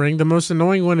most- having a ring. The most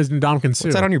annoying one is Ndamukong Suh.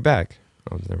 What's that on your back?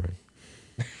 Oh, never mind.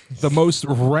 The most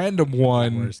random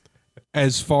one, Worst.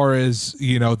 as far as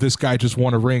this guy just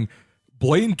won a ring.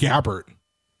 Blaine Gabbert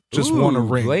just won a Ooh,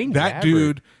 ring. Blaine That Gabbert.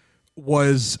 dude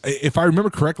was, if I remember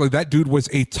correctly, that dude was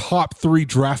a top 3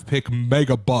 draft pick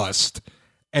mega bust,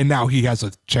 and now he has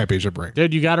a championship ring.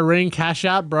 Dude, you got a ring. Cash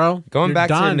out, bro. Going You're back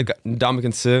done. to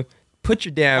Ndamukong Suh, put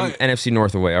your damn NFC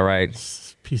North away, all right?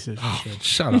 Piece of shit.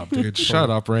 Shut up, dude. Shut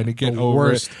up, Randy. Get The over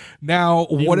worst. it. Now,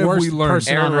 what have worst we learned?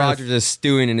 person- Aaron on Earth. Rodgers is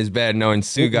stewing in his bed knowing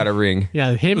Sue got a ring.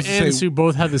 Yeah, him Let's and say- Sue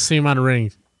both have the same amount of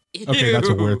rings. Okay, that's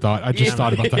a weird thought. I just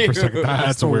thought about that for a second.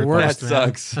 That's a weird worst, That man.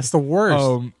 sucks. That's the worst.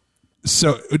 thought.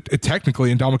 So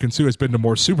technically, Ndamukong Suh has been to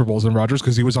more Super Bowls than Rodgers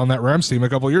because he was on that Rams team a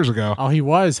couple years ago. Oh, he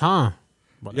was, huh?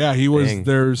 Yeah, he was Dang.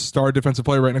 their star defensive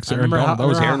player right next to Aaron remember Donald. how- That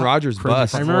was remember Aaron Rodgers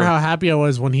bust. I remember how happy I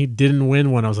was when he didn't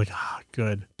win one. I was like,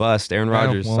 good. Bust. Aaron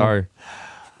Rodgers. well, Sorry.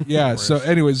 Yeah. So,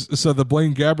 anyways, so the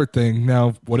Blaine Gabbert thing.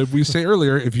 Now, what did we say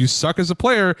earlier? If you suck as a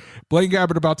player, Blaine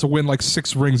Gabbert about to win like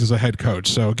 6 rings as a head coach.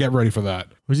 So get ready for that.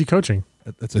 Who's he coaching?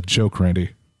 That's a joke,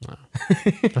 Randy.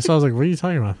 That's why I was like, what are you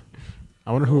talking about?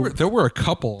 I wonder who. There were a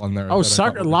couple on there. Oh, that I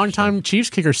thought were longtime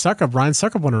Chiefs kicker Suckup. Ryan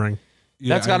Suckup won a ring.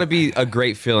 Yeah, That's got to be a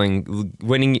great feeling,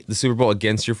 winning the Super Bowl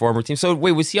against your former team. So,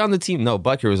 wait, was he on the team? No,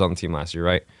 Butker was on the team last year,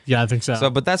 right? Yeah, I think so.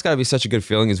 So, but that's got to be such a good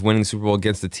feeling, is winning the Super Bowl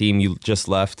against the team you just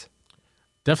left.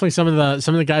 Definitely some of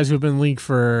the guys who have been in the league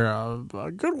for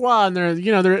a good while, and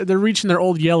they're reaching their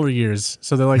old Yeller years.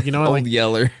 So they're like, Old like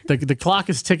Yeller. the clock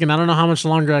is ticking. I don't know how much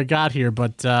longer I got here,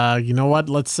 but you know what?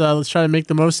 Let's try to make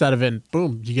the most out of it. And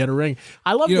boom, you get a ring.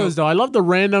 I love those though. I love the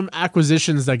random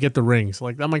acquisitions that get the rings.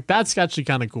 Like I'm like, that's actually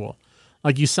kind of cool.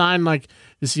 Like you sign like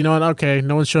this, you know what? Okay,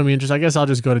 no one's showing me interest. I guess I'll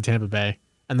just go to Tampa Bay,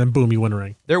 and then boom, you win a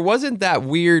ring. There wasn't that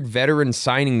weird veteran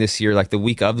signing this year, like the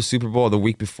week of the Super Bowl or the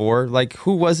week before. Like,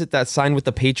 who was it that signed with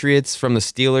the Patriots from the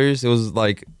Steelers? It was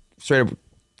like straight up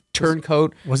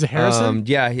turncoat. Was it Harrison?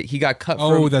 Yeah, he got cut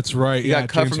Oh, from. that's right. He Yeah, got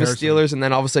cut James from Harrison. the Steelers, and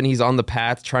then all of a sudden he's on the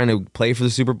path trying to play for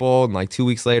the Super Bowl. And like 2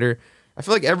 weeks later, I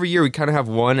feel like every year we kind of have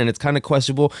one, and it's kind of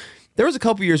questionable. There was a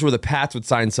couple years where the Pats would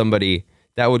sign somebody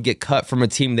that would get cut from a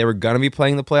team they were gonna be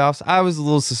playing in the playoffs. I was a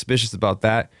little suspicious about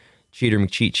that. Cheater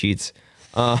McCheat cheats.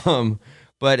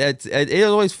 But it's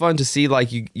always fun to see, like,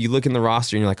 you look in the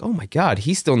roster and you're like, oh my God,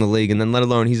 he's still in the league, and then let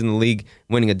alone he's in the league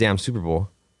winning a damn Super Bowl.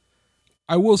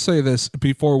 I will say this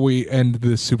before we end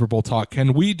this Super Bowl talk.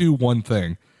 Can we do one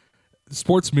thing?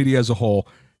 Sports media as a whole,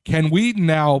 can we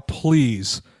now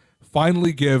please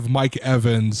finally give Mike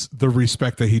Evans the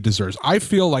respect that he deserves? I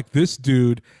feel like this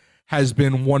dude has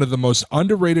been one of the most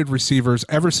underrated receivers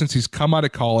ever since he's come out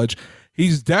of college.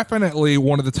 He's definitely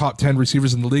one of the top 10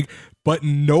 receivers in the league, but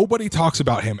nobody talks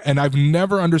about him, and I've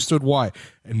never understood why.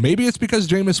 And maybe it's because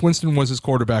Jameis Winston was his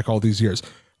quarterback all these years.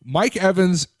 Mike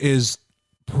Evans is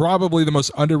probably the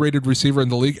most underrated receiver in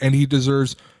the league, and he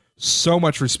deserves so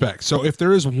much respect. So if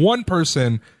there is one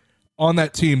person on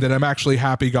that team that I'm actually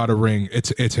happy got a ring,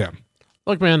 it's him.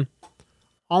 Look, man,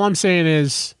 all I'm saying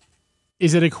is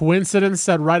it a coincidence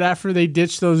that right after they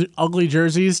ditched those ugly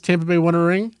jerseys, Tampa Bay won a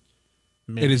ring?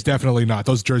 It is definitely not.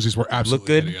 Those jerseys were Look absolutely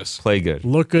good, hideous. play good.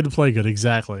 Look good, play good,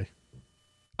 exactly.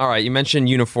 All right, you mentioned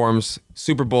uniforms,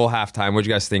 Super Bowl halftime. What'd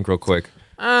you guys think real quick?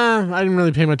 I didn't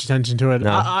really pay much attention to it.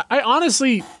 No. I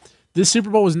honestly, this Super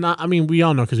Bowl was not, I mean, we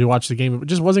all know because we watched the game, it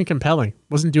just wasn't compelling.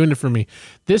 Wasn't doing it for me.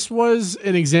 This was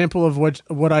an example of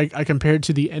what I compared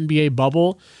to the NBA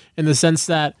bubble in the sense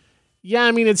that, yeah,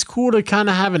 I mean, it's cool to kind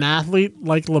of have an athlete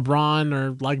like LeBron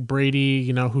or like Brady,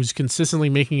 you know, who's consistently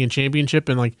making a championship,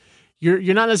 and like you're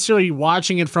not necessarily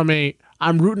watching it from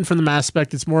I'm rooting for them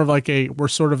aspect. It's more of like we're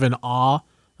sort of in awe,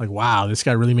 like, wow, this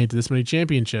guy really made it to this many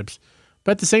championships.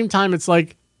 But at the same time, it's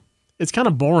like, it's kind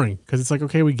of boring because it's like,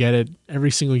 okay, we get it.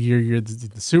 Every single year you're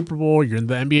the Super Bowl, you're in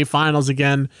the NBA Finals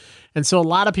again. And so a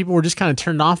lot of people were just kind of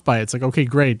turned off by it. It's like, okay,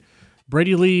 great.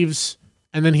 Brady leaves,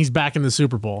 and then he's back in the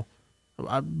Super Bowl.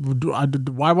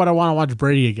 Why would I want to watch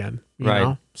Brady again? You Right.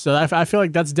 know? So I feel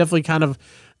like that's definitely kind of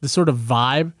the sort of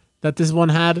vibe that this one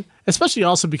had, especially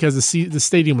also because the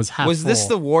stadium was half Was this full.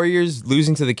 the Warriors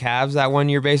losing to the Cavs that one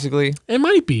year, basically? It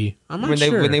might be. I'm not when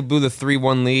sure. they blew the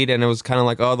 3-1 lead, and it was kind of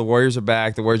like, oh, the Warriors are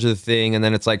back, the Warriors are the thing, and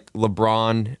then it's like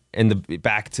LeBron and the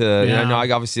back to, Yeah. I know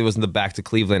obviously it wasn't the back to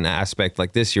Cleveland aspect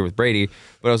like this year with Brady,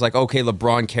 but it was like, okay,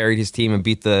 LeBron carried his team and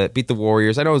beat the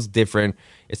Warriors. I know it's different.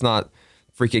 It's not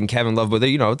freaking Kevin Love, but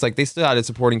it's like they still had a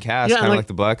supporting cast, Yeah, kind of and, like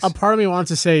the Bucks. A part of me wants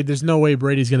to say there's no way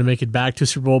Brady's going to make it back to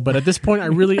Super Bowl, but at this point, I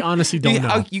really honestly don't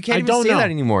know. You can't I even don't say know. that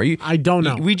anymore. I don't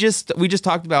know. We just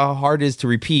talked about how hard it is to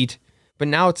repeat, but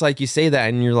now it's like you say that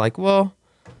and you're like, well,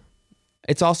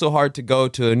 it's also hard to go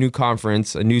to a new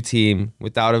conference, a new team,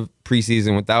 without a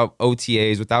preseason, without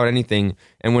OTAs, without anything,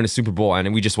 and win a Super Bowl.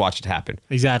 And we just watched it happen.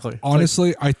 Exactly.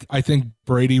 Honestly, I think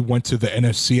Brady went to the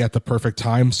NFC at the perfect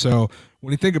time. So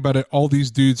when you think about it, all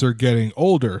these dudes are getting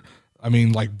older. I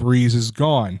mean, like Breeze is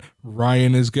gone.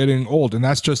 Ryan is getting old, and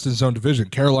that's just his own division.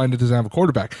 Carolina doesn't have a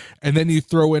quarterback. And then you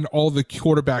throw in all the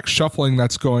quarterback shuffling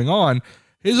that's going on.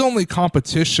 His only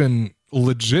competition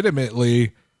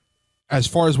legitimately, as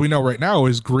far as we know right now,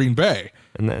 is Green Bay.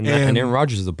 And Aaron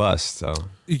Rodgers is a bust. So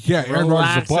yeah, Aaron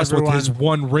Rodgers is a bust with his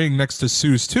one ring next to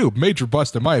Sue's too. Major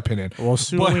bust in my opinion. Well,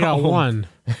 Sue only got one.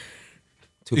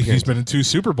 He's been in 2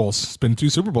 Super Bowls.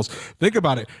 Think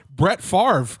about it. Brett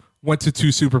Favre went to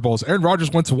 2 Super Bowls. Aaron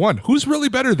Rodgers went to 1. Who's really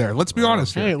better there? Let's be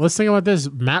honest here. Hey, let's think about this.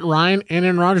 Matt Ryan and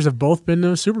Aaron Rodgers have both been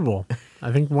to a Super Bowl.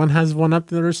 I think one has one up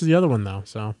versus the other one though.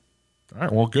 So, all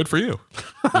right, well, good for you.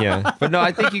 Yeah, but no,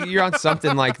 I think you're on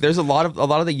something. Like, there's a lot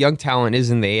of the young talent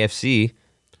is in the AFC.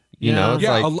 You know,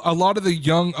 yeah, like, a lot of the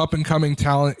young up and coming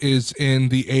talent is in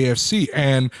the AFC,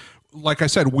 and like I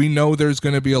said, we know there's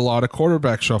going to be a lot of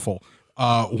quarterback shuffle.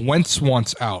 Wentz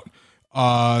wants out.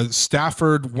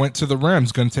 Stafford went to the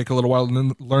Rams. Going to take a little while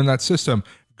to learn that system.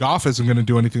 Goff isn't going to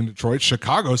do anything in Detroit.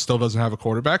 Chicago still doesn't have a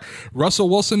quarterback. Russell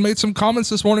Wilson made some comments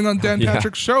this morning on Dan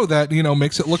Patrick's show that,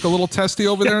 makes it look a little testy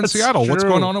over there in Seattle. True. What's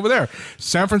going on over there?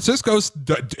 San Francisco's,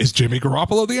 is Jimmy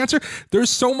Garoppolo the answer?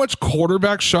 There's so much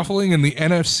quarterback shuffling in the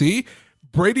NFC.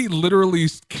 Brady literally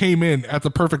came in at the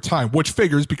perfect time, which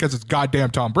figures because it's goddamn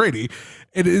Tom Brady.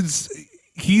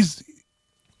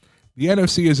 The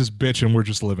NFC is his bitch, and we're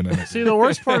just living in it. See, the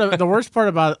worst part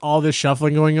about all this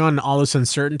shuffling going on and all this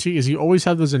uncertainty is you always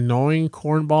have those annoying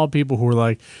cornball people who are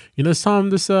like, this Tom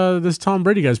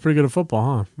Brady guy's pretty good at football,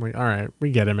 huh? I'm like, all right,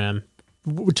 we get it, man.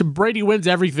 Brady wins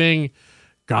everything.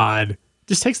 God,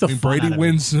 just takes the fun Brady out of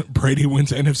wins. Brady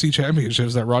wins NFC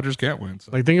championships that Rodgers can't win.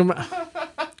 So. Like, think about.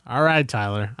 All right,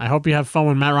 Tyler. I hope you have fun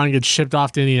when Matt Ryan gets shipped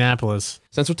off to Indianapolis.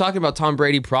 Since we're talking about Tom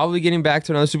Brady probably getting back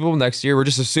to another Super Bowl next year, we're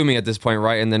just assuming at this point,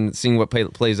 right? And then seeing what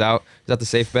plays out. Is that the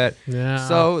safe bet? Yeah.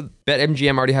 So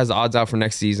BetMGM already has the odds out for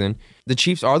next season. The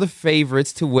Chiefs are the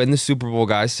favorites to win the Super Bowl,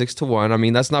 guys, 6-1. I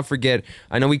mean, let's not forget.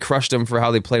 I know we crushed them for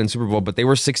how they played in the Super Bowl, but they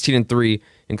were 16-3,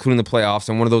 including the playoffs.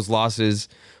 And one of those losses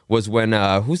was when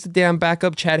who's the damn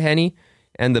backup? Chad Henne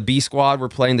and the B Squad were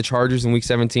playing the Chargers in Week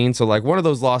 17. So like one of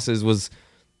those losses was.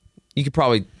 You could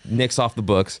probably nix off the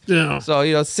books. Yeah. So,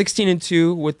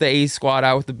 16-2 with the A squad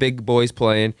out with the big boys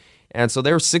playing. And so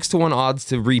they were 6-1 odds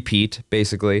to repeat,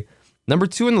 basically. Number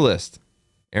 2 in the list,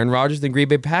 Aaron Rodgers, the Green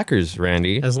Bay Packers,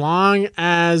 Randy. As long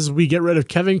as we get rid of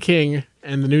Kevin King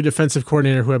and the new defensive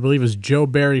coordinator, who I believe is Joe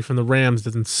Barry from the Rams,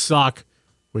 doesn't suck,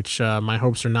 which my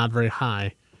hopes are not very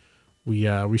high,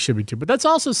 we should be too. But that's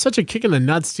also such a kick in the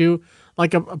nuts, too.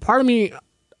 Like, a part of me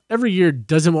every year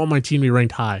doesn't want my team to be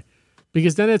ranked high.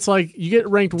 Because then it's like you get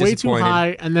ranked way too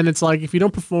high, and then it's like if you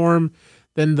don't perform,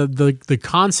 then the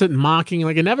constant mocking,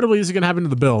 like inevitably this is going to happen to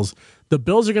the Bills. The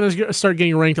Bills are going to start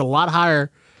getting ranked a lot higher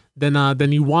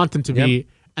than you want them to be,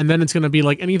 and then it's going to be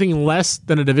like anything less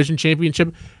than a division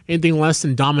championship, anything less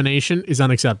than domination is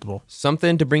unacceptable.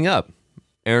 Something to bring up.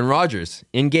 Aaron Rodgers,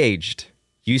 engaged.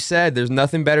 You said there's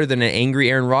nothing better than an angry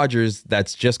Aaron Rodgers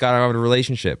that's just got out of a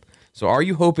relationship. So are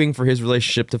you hoping for his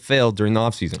relationship to fail during the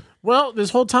offseason? Well, this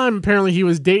whole time, apparently, he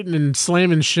was dating and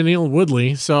slamming Shailene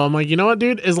Woodley. So I'm like, you know what,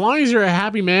 dude? As long as you're a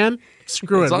happy man,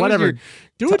 screw it. Whatever.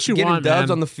 Do what you want, getting dubs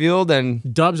man. on the field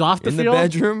and dubs off the in field? the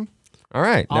bedroom. All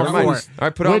right, never mind. All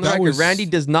right, put it on the record. Randy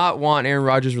does not want Aaron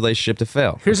Rodgers' relationship to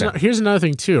fail. Here's another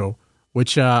thing, too,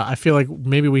 which I feel like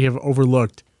maybe we have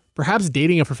overlooked. Perhaps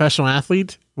dating a professional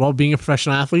athlete while being a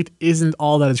professional athlete isn't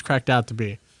all that it's cracked out to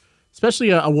be. Especially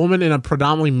a woman in a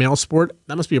predominantly male sport,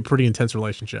 that must be a pretty intense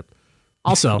relationship.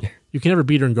 Also, you can never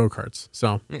beat her in go-karts.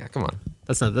 So yeah, come on.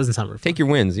 That doesn't sound very fun. Take your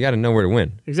wins. You got to know where to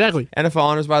win. Exactly. NFL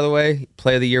honors, by the way,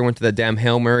 play of the year went to that damn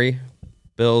Hail Mary.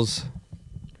 Bills.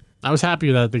 I was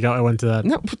happy that the guy went to that.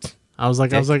 No. I was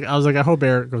like, I hope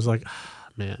Eric was like,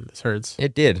 man, this hurts.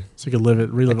 It did. So you could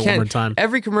relive it one more time.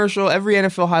 Every commercial, every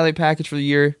NFL highlight package for the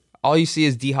year, all you see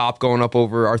is D-Hop going up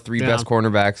over our 3 best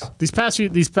cornerbacks.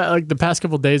 The past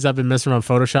couple of days, I've been messing around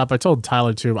Photoshop. I told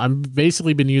Tyler too. I've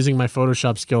basically been using my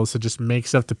Photoshop skills to just make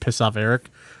stuff to piss off Eric.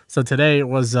 So today it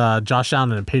was Josh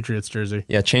Allen in a Patriots jersey.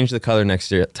 Yeah, change the color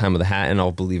next year at time of the hat, and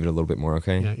I'll believe it a little bit more.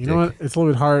 Okay. Yeah, you know what? It's a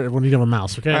little bit hard when you have a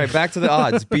mouse. Okay. All right, back to the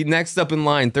odds. Be next up in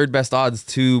line, third best odds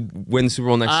to win the Super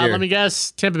Bowl next year. Let me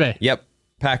guess, Tampa Bay. Yep,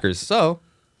 Packers. So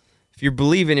if you're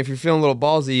feeling a little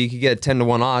ballsy, you could get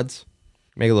 10-1 odds.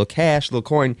 Make a little cash, a little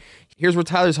coin. Here's where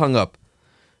Tyler's hung up.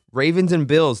 Ravens and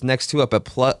Bills next 2 up at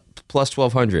plus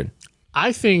 1,200.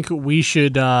 I think we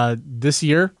should, this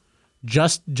year,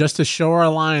 just to show our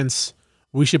alliance,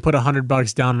 we should put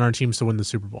 $100 down on our teams to win the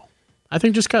Super Bowl. I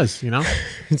think just because,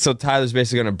 So Tyler's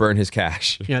basically going to burn his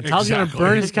cash. Yeah, Tyler's going to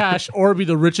burn his cash or be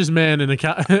the richest man in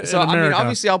America. I mean,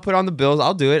 obviously, I'll put on the Bills.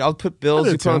 I'll do it. I'll put Bills,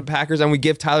 you put on the Packers, and we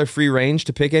give Tyler free range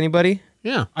to pick anybody.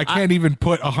 Yeah. I can't even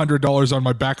put $100 on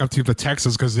my backup team, the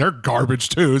Texans, because they're garbage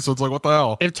too. So it's like, what the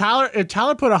hell? If Tyler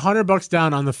put $100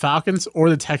 down on the Falcons or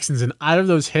the Texans and either of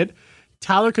those hit,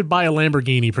 Tyler could buy a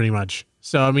Lamborghini pretty much.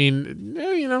 So, I mean,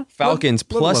 Falcons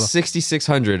plus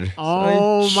 6,600.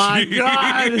 Oh, my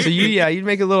God. So, you'd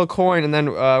make a little coin, and then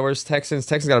where's Texans?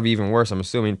 Texans got to be even worse, I'm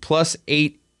assuming. Plus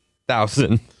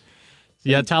 8,000.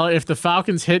 Yeah, Tyler, if the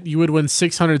Falcons hit, you would win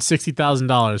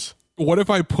 $660,000. What if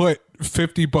I put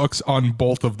 $50 on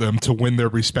both of them to win their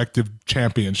respective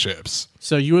championships?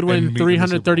 So you would win And meet in the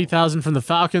Super Bowl. $330,000 from the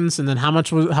Falcons, and then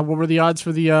what were the odds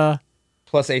for the?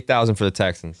 Plus 8,000 for the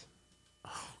Texans.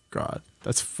 God,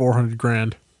 that's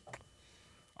 $400,000.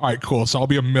 All right, cool. So I'll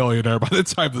be a millionaire by the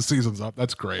time the season's up.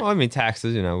 That's great. Well, I mean,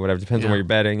 taxes, whatever. Depends on where you're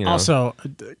betting. Also,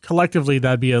 collectively,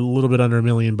 that'd be a little bit under $1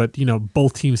 million, but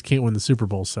both teams can't win the Super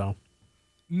Bowl, so.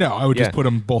 No, I would just Yeah. put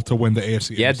them both to win the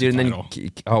AFC. Yeah, dude, and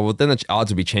title. then the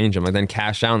odds would be changing. Like then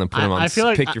cash out and then put them on. I feel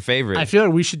like pick your favorite. I feel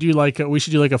like we should do like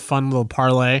a fun little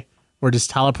parlay where just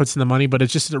Tyler puts in the money, but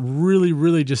it's just a really,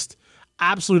 really just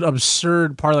absolute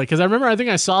absurd parlay. Because I think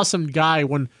I saw some guy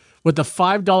with the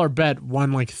 $5 bet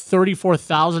won like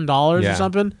 $34,000 Yeah. or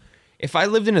something. If I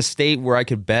lived in a state where I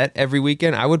could bet every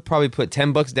weekend, I would probably put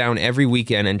 $10 down every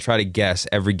weekend and try to guess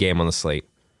every game on the slate.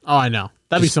 Oh, I know.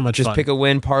 That'd be so much Just fun. pick a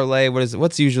win parlay.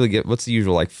 What's the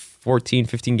usual like 14,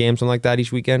 15 games, something like that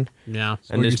each weekend? Yeah.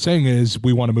 So what you're saying is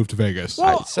we want to move to Vegas.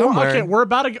 Well, somewhere. okay, we're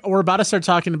about to start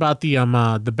talking about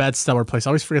the bets that were placed. I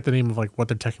always forget the name of like what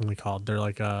they're technically called. They're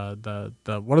like what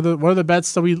are the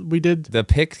bets that we did? The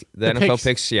NFL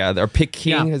picks, yeah. Or Pick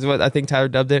King Yeah. is what I think Tyler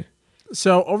dubbed it.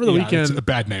 So over the Yeah, weekend, it's a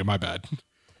bad name. My bad.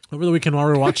 over the weekend while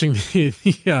we were watching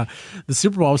the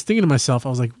Super Bowl, I was thinking to myself, I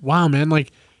was like, wow, man,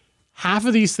 like half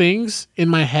of these things in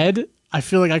my head, I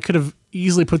feel like I could have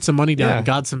easily put some money down Yeah. and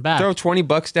got some back. Throw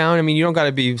 $20 down. I mean, you don't got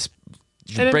to be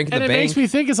breaking the it bank. makes me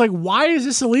think, it's like, why is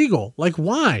this illegal? Like,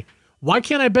 why? Why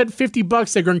can't I bet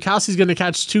 $50 that Gronkowski's going to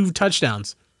catch 2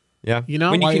 touchdowns? Yeah, You know?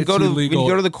 when you Why can it's go to illegal. when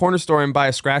you go to the corner store and buy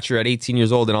a scratcher at 18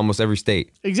 years old in almost every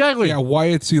state. Exactly. Yeah, why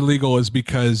it's illegal is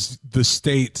because the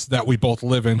states that we both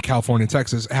live in, California and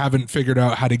Texas, haven't figured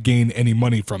out how to gain any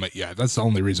money from it yet. That's the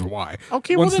only reason why.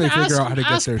 Okay, Once well then they figure ask, out how to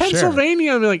get ask their share,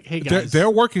 Pennsylvania and be like, hey they're, guys, they're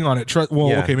working on it. Yeah.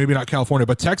 Okay, maybe not California,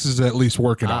 but Texas is at least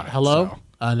working on it. hello,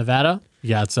 so. Nevada.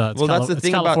 Yeah, it's Well, that's the it's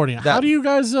thing about California. that- How do you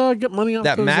guys get money off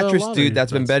That those, mattress lottery dude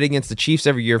that's been bets? betting against the Chiefs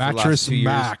every year for the last Mattress 2 years.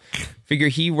 Mac.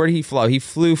 Figure where did he fly? He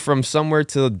flew from somewhere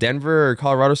to Denver or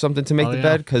Colorado or something to make the yeah.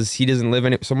 bet because he doesn't live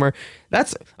in it somewhere.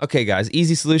 That's okay, guys.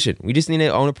 Easy solution. We just need to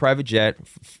own a private jet,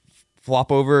 fly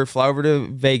over to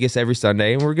Vegas every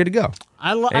Sunday, and we're good to go.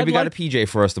 And we got a PJ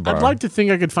for us to borrow. I'd like to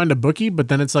think I could find a bookie, but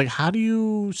then it's like, how do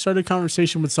you start a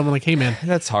conversation with someone like, hey man,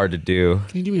 That's hard to do.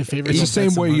 can you do me a favor? It's the Go bet same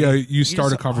some way money?" you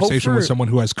start a just hope conversation with for- someone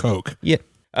who has Coke. Yeah.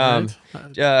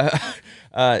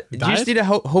 You Diet? just need to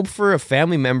hope for a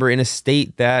family member in a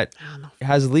state that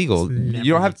has legal.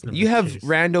 You don't have never you the have case.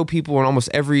 rando people in almost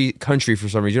every country for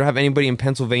some reason. You don't have anybody in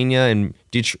Pennsylvania and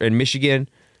and Michigan,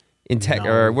 in Tech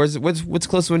No. or what's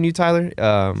close one to you, Tyler? New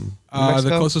The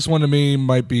Mexico? closest one to me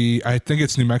might be, I think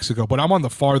it's New Mexico, but I'm on the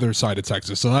farther side of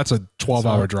Texas, so that's a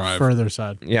 12-hour drive. Further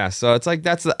side. Yeah, so it's like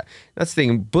that's the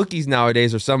thing. Bookies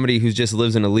nowadays are somebody who just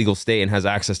lives in a legal state and has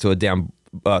access to a damn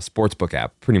sports book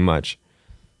app, pretty much.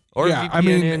 Or Yeah, VPN I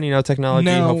mean, in, technology.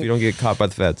 now- Hopefully, you don't get caught by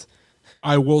the feds.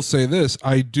 I will say this: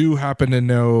 I do happen to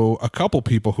know a couple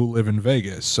people who live in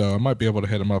Vegas, so I might be able to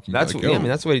hit them up. And That's be what, like, yeah, I mean,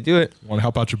 that's the way to do it. want to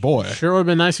help out your boy. Sure would have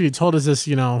been nice if you told us this,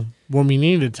 when we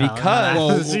needed to. Because-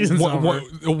 After the season's over.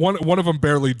 One of them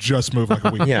barely just moved like a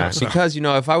week Yeah, ago. So. because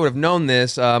if I would have known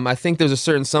this, I think there's a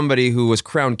certain somebody who was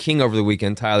crowned king over the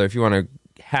weekend. Tyler, if you want to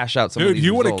hash out some of Dude, these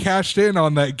you would have results. cashed in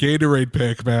on that Gatorade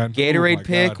pick, man. Gatorade Oh my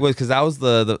pick God. was because that was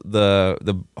the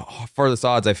furthest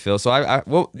odds I feel. So I Yeah, I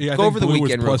go think over the Blue was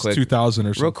weekend real plus quick. 2,000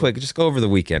 or something. Real quick, just go over the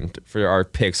weekend for our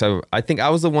picks. I think I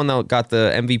was the one that got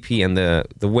the MVP and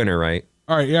the winner, right?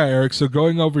 All right, yeah, Eric. So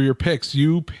going over your picks,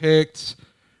 you picked.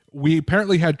 We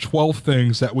apparently had 12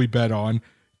 things that we bet on.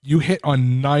 You hit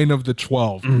on 9 of the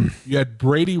 12. You had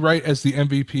Brady right as the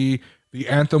MVP. The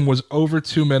anthem was over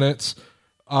 2 minutes.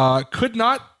 Could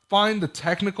not find the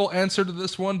technical answer to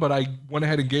this one, but I went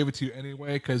ahead and gave it to you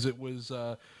anyway because it was.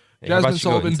 how Jasmine about you go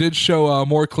Sullivan into- did show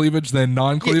more cleavage than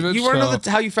non-cleavage. You want to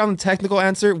know how you found the technical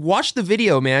answer? Watch the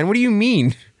video, man. What do you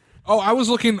mean? Oh, I was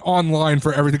looking online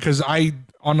for everything because I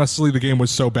honestly, the game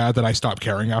was so bad that I stopped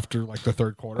caring after like the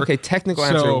third quarter. Okay, technical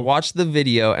answer. Watch the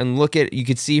video and look at. You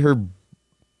could see her.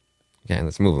 Okay,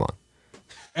 let's move along.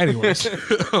 Anyways,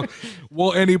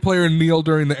 will any player kneel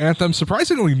during the anthem?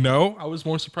 Surprisingly, no. I was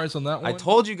more surprised on that one. I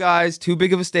told you guys, too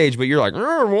big of a stage, but you're like,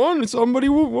 somebody.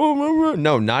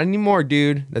 No, not anymore,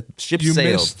 dude. That ship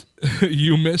sailed.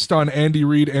 You missed on Andy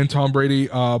Reid and Tom Brady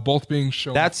both being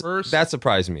shown first. That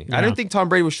surprised me. Yeah. I didn't think Tom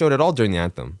Brady was showed at all during the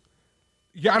anthem.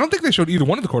 Yeah, I don't think they showed either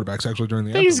one of the quarterbacks actually during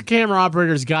the These anthem. camera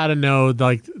operators got to know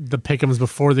like the pick'ems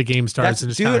before the game starts. And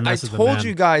just Dude, I mess with them, told man.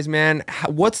 you guys, man.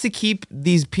 What's to keep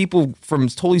these people from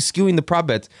totally skewing the prop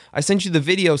bets? I sent you the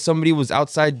video. Somebody was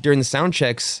outside during the sound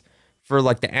checks for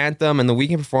like the anthem and the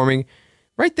weekend performing.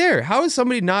 Right there. How is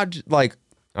somebody not like,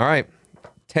 all right,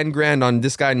 10 grand on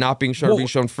this guy not being shown, being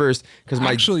shown first because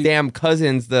my damn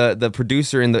cousin's the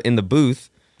producer in the booth.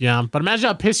 Yeah, but imagine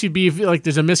how pissed you'd be if like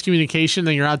there's a miscommunication,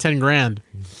 then you're out 10 grand.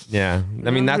 Yeah,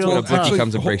 I mean that's when a bookie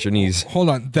comes and breaks your knees. Hold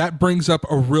on, that brings up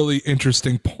a really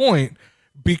interesting point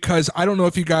because I don't know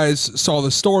if you guys saw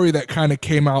the story that kind of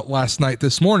came out last night,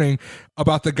 this morning,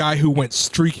 about the guy who went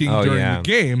streaking during the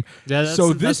game. Yeah,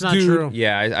 that's not dude, true.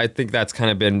 Yeah, I think that's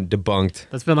kind of been debunked.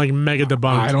 That's been like mega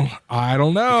debunked. I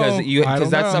don't know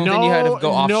because that's something you had to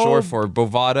go offshore for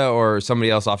Bovada or somebody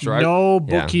else offshore. No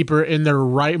bookkeeper in their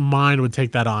right mind would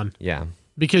take that on. Yeah,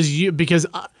 because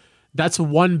that's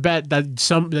one bet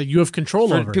that you have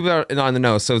control over. People are on the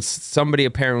know. So somebody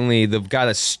apparently, the guy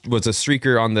that was a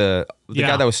streaker on the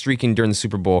guy that was streaking during the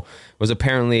Super Bowl was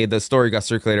apparently, the story got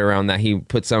circulated around that he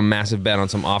put some massive bet on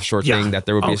some offshore thing that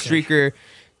there would be a streaker,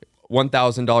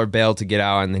 $1,000 bail to get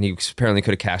out, and then he apparently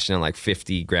could have cashed in like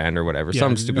 50 grand or whatever.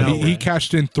 Some stupid. He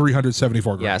cashed in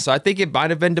 374 grand. Yeah, so I think it might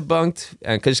have been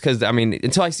debunked because I mean,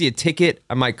 until I see a ticket,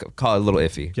 I might call it a little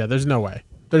iffy. Yeah, there's no way.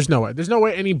 There's no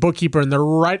way any bookkeeper in their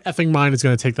right effing mind is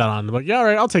going to take that on. They're like, yeah, all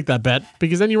right, I'll take that bet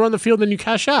because then you run the field and you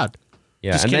cash out.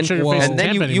 Yeah, Just and can't then, show your face in and then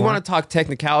Tampa you anymore. want to talk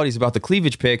technicalities about the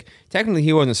cleavage pick. Technically,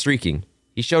 he wasn't streaking.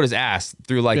 He showed his ass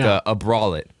through like a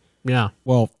bralette. Yeah.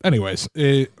 Well, anyways,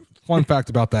 fun fact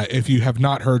about that: if you have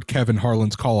not heard Kevin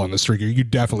Harlan's call on the streaker, you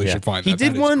definitely should find that. He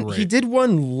did one. He did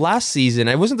one last season.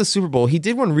 It wasn't the Super Bowl. He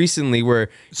did one recently where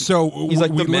he's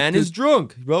like, the man is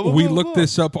drunk. Blah, blah, we blah, looked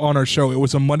this up on our show. It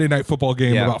was a Monday Night Football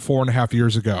game about 4.5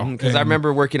 years ago. Because I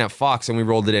remember working at Fox and we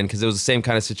rolled it in because it was the same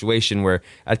kind of situation where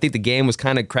I think the game was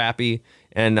kind of crappy.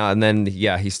 And then,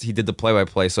 he did the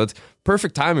play-by-play. So it's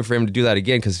perfect timing for him to do that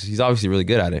again because he's obviously really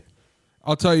good at it.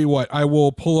 I'll tell you what, I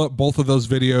will pull up both of those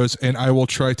videos and I will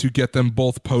try to get them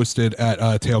both posted at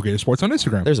Tailgater Sports on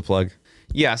Instagram. There's a plug.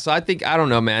 Yeah, so I don't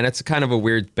know, man. It's kind of a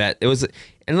weird bet. It was,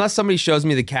 unless somebody shows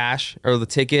me the cash or the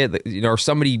ticket, or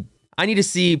somebody, I need to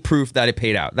see proof that it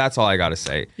paid out. That's all I got to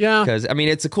say. Yeah. Because, I mean,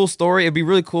 it's a cool story. It'd be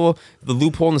really cool. The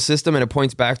loophole in the system, and it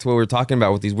points back to what we were talking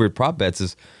about with these weird prop bets,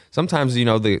 is sometimes,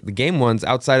 the game ones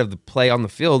outside of the play on the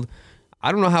field,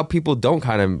 I don't know how people don't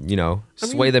kind of,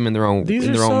 sway them in their own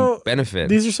benefit.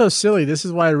 These are so silly. This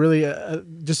is why it really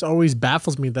just always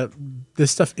baffles me that this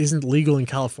stuff isn't legal in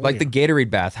California. Like the Gatorade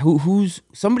bath. Who's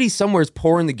somebody somewhere is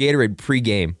pouring the Gatorade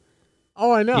pre-game.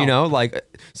 Oh, I know. Like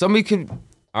somebody could.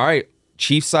 All right,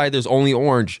 Chiefs side there's only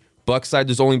orange. Bucs side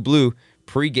there's only blue.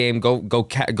 Pre-game go.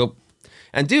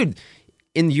 And dude,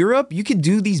 in Europe you could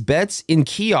do these bets in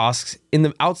kiosks in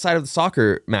the outside of the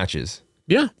soccer matches.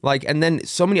 Yeah. And then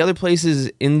so many other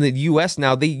places in the U.S.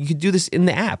 now, you could do this in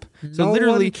the app. So no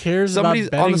literally, one cares somebody's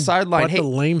about on the sideline. Hey, the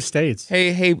lame states.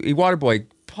 Hey, Waterboy,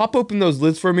 pop open those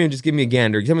lids for me and just give me a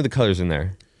gander. Tell me the colors in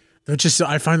there.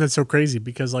 I find that so crazy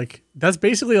because that's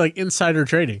basically like insider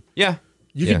trading. Yeah.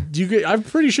 You could. I'm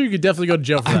pretty sure you could definitely go to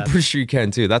jail for that. I'm pretty sure you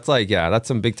can too. That's that's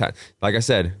some big time. Like I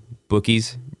said,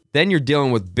 bookies. Then you're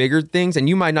dealing with bigger things, and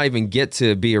you might not even get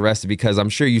to be arrested because I'm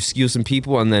sure you skew some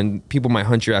people, and then people might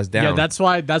hunt your ass down. Yeah, that's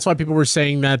why people were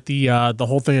saying that the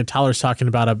whole thing that Tyler's talking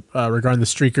about regarding the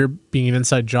streaker being an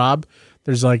inside job.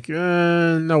 There's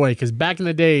no way, because back in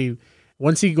the day,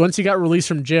 once he got released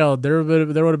from jail, there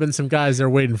would have been some guys there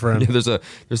waiting for him. Yeah,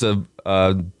 there's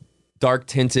a dark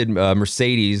tinted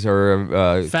Mercedes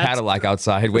or Cadillac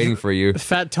outside waiting for you.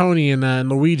 Fat Tony and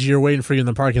Luigi are waiting for you in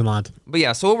the parking lot. But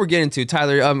yeah, so what we're getting to,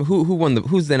 Tyler,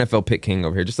 who's the NFL pick king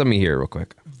over here? Just let me hear it real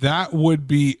quick. That would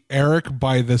be Eric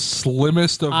by the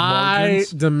slimmest of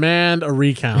margins. I demand a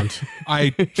recount.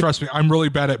 Trust me, I'm really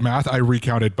bad at math. I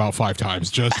recounted about 5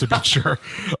 times just to be sure.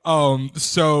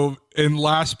 So in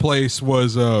last place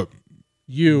was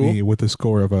me with a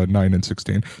score of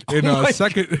 9-16. In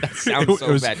second, that sounds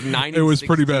so bad. 9-16. It was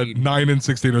pretty bad.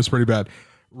 9-16. It was pretty bad.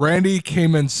 Randy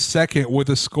came in second with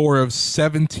a score of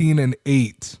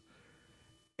 17-8.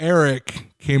 Eric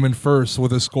came in first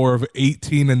with a score of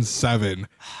 18-7.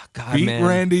 God, Beat man.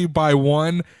 Randy by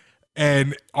 1.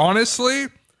 And honestly,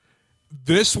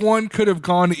 this one could have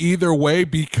gone either way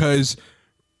because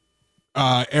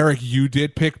Eric, you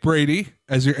did pick Brady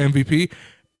as your MVP,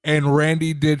 and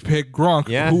Randy did pick Gronk,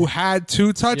 who had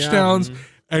 2 touchdowns,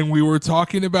 and we were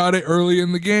talking about it early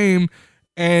in the game.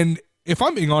 And if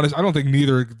I'm being honest, I don't think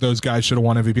neither of those guys should have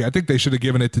won MVP. I think they should have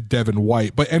given it to Devin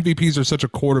White. But MVPs are such a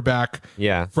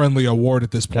quarterback-friendly award at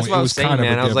this point. That's what I was saying, kind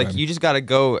man. of I was like, you just got to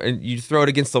go and you throw it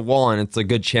against the wall, and it's a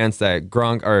good chance that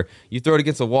Gronk, or you throw it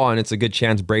against the wall, and it's a good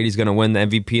chance Brady's going to win the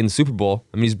MVP in the Super Bowl.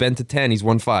 I mean, he's been to 10, he's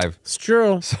won 5. It's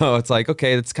true. So it's like,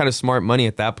 okay, that's kind of smart money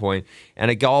at that point. And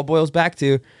it all boils back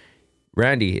to,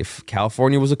 Randy, if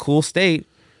California was a cool state,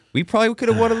 we probably could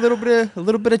have won a little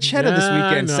bit of cheddar this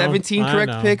weekend. 17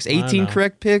 correct picks, 18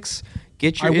 correct picks.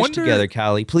 Get your ish together,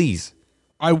 Cali, please.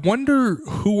 I wonder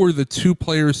who were the 2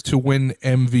 players to win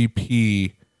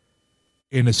MVP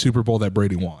in a Super Bowl that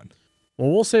Brady won.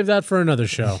 Well, we'll save that for another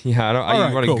show. Yeah,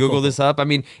 I want to Google this up. I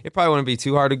mean, it probably wouldn't be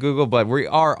too hard to Google, but we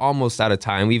are almost out of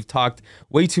time. We've talked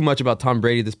way too much about Tom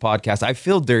Brady this podcast. I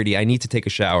feel dirty. I need to take a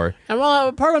shower. And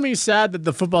while part of me is sad that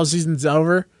the football season's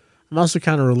over, I'm also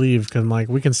kind of relieved because like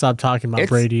we can stop talking about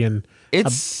Brady and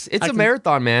it's a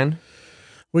marathon, man.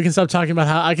 We can stop talking about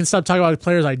how I can stop talking about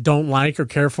players I don't like or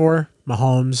care for.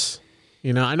 Mahomes,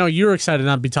 you know, I know you're excited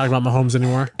not to be talking about Mahomes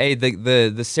anymore. Hey,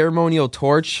 the ceremonial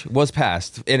torch was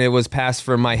passed, and it was passed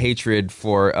for my hatred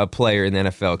for a player in the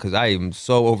NFL because I am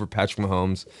so over Patrick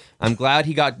Mahomes. I'm glad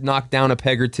he got knocked down a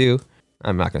peg or 2.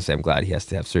 I'm not gonna say I'm glad he has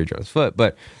to have surgery on his foot,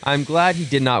 but I'm glad he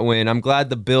did not win. I'm glad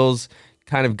the Bills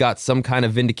kind of got some kind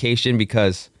of vindication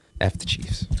because F the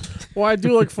Chiefs. Well, I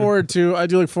do look forward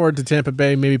to Tampa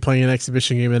Bay maybe playing an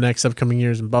exhibition game in the next upcoming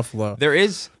years in Buffalo.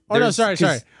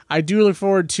 Sorry. I do look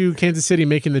forward to Kansas City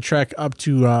making the trek up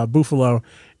to Buffalo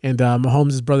and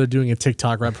Mahomes' brother doing a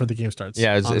TikTok right before the game starts.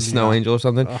 Yeah, it's a snow angel or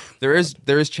something. There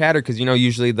is chatter because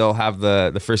usually they'll have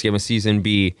the first game of season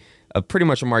be pretty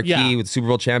much a marquee with Super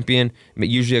Bowl champion,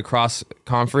 usually across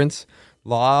conference. A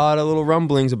lot of little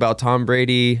rumblings about Tom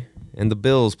Brady and the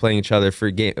Bills playing each other for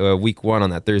week 1 on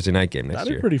that Thursday night game next year.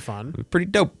 That'd be pretty fun. Pretty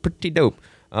dope.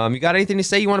 You got anything to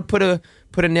say? You want to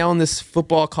put a nail in this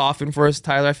football coffin for us,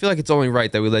 Tyler? I feel like it's only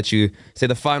right that we let you say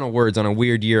the final words on a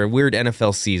weird year, a weird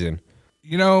NFL season.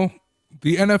 You know,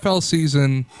 the NFL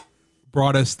season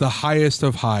brought us the highest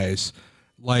of highs,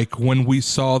 like when we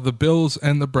saw the Bills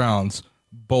and the Browns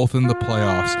both in the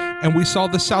playoffs, and we saw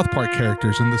the South Park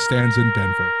characters in the stands in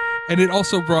Denver. And it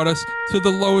also brought us to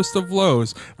the lowest of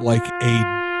lows, like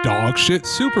a dog shit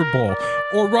Super Bowl,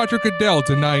 or Roger Goodell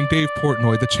denying Dave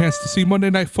Portnoy the chance to see Monday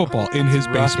Night Football in his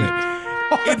basement.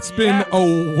 It's been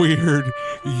a weird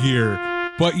year,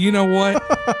 but you know what?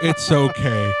 It's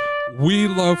okay. We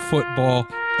love football,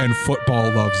 and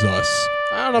football loves us.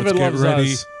 I don't know if it loves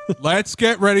us. Let's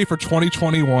get ready for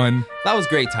 2021. That was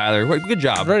great, Tyler. Good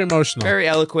job. Very emotional. Very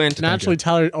eloquent. Naturally,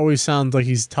 Tyler always sounds like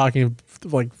he's talking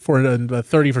like for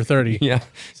 30 for 30. Yeah.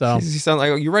 So you sound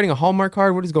like you're writing a Hallmark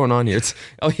card. What is going on here? It's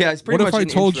pretty much. What if I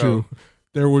told you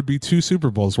there would be 2 Super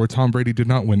Bowls where Tom Brady did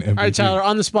not win MVP? All right, Tyler,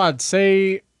 on the spot,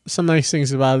 say some nice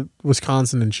things about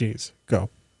Wisconsin and cheese. Go.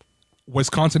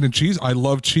 Wisconsin and cheese. I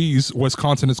love cheese.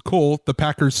 Wisconsin is cool. The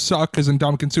Packers suck because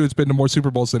Ndamukong Suh has been to more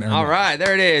Super Bowls than Aaron. All right,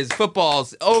 there it is.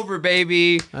 Football's over,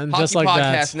 baby. And Hockey just like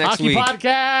podcast that. next Hockey week.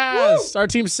 podcast. Woo! Our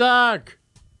team suck.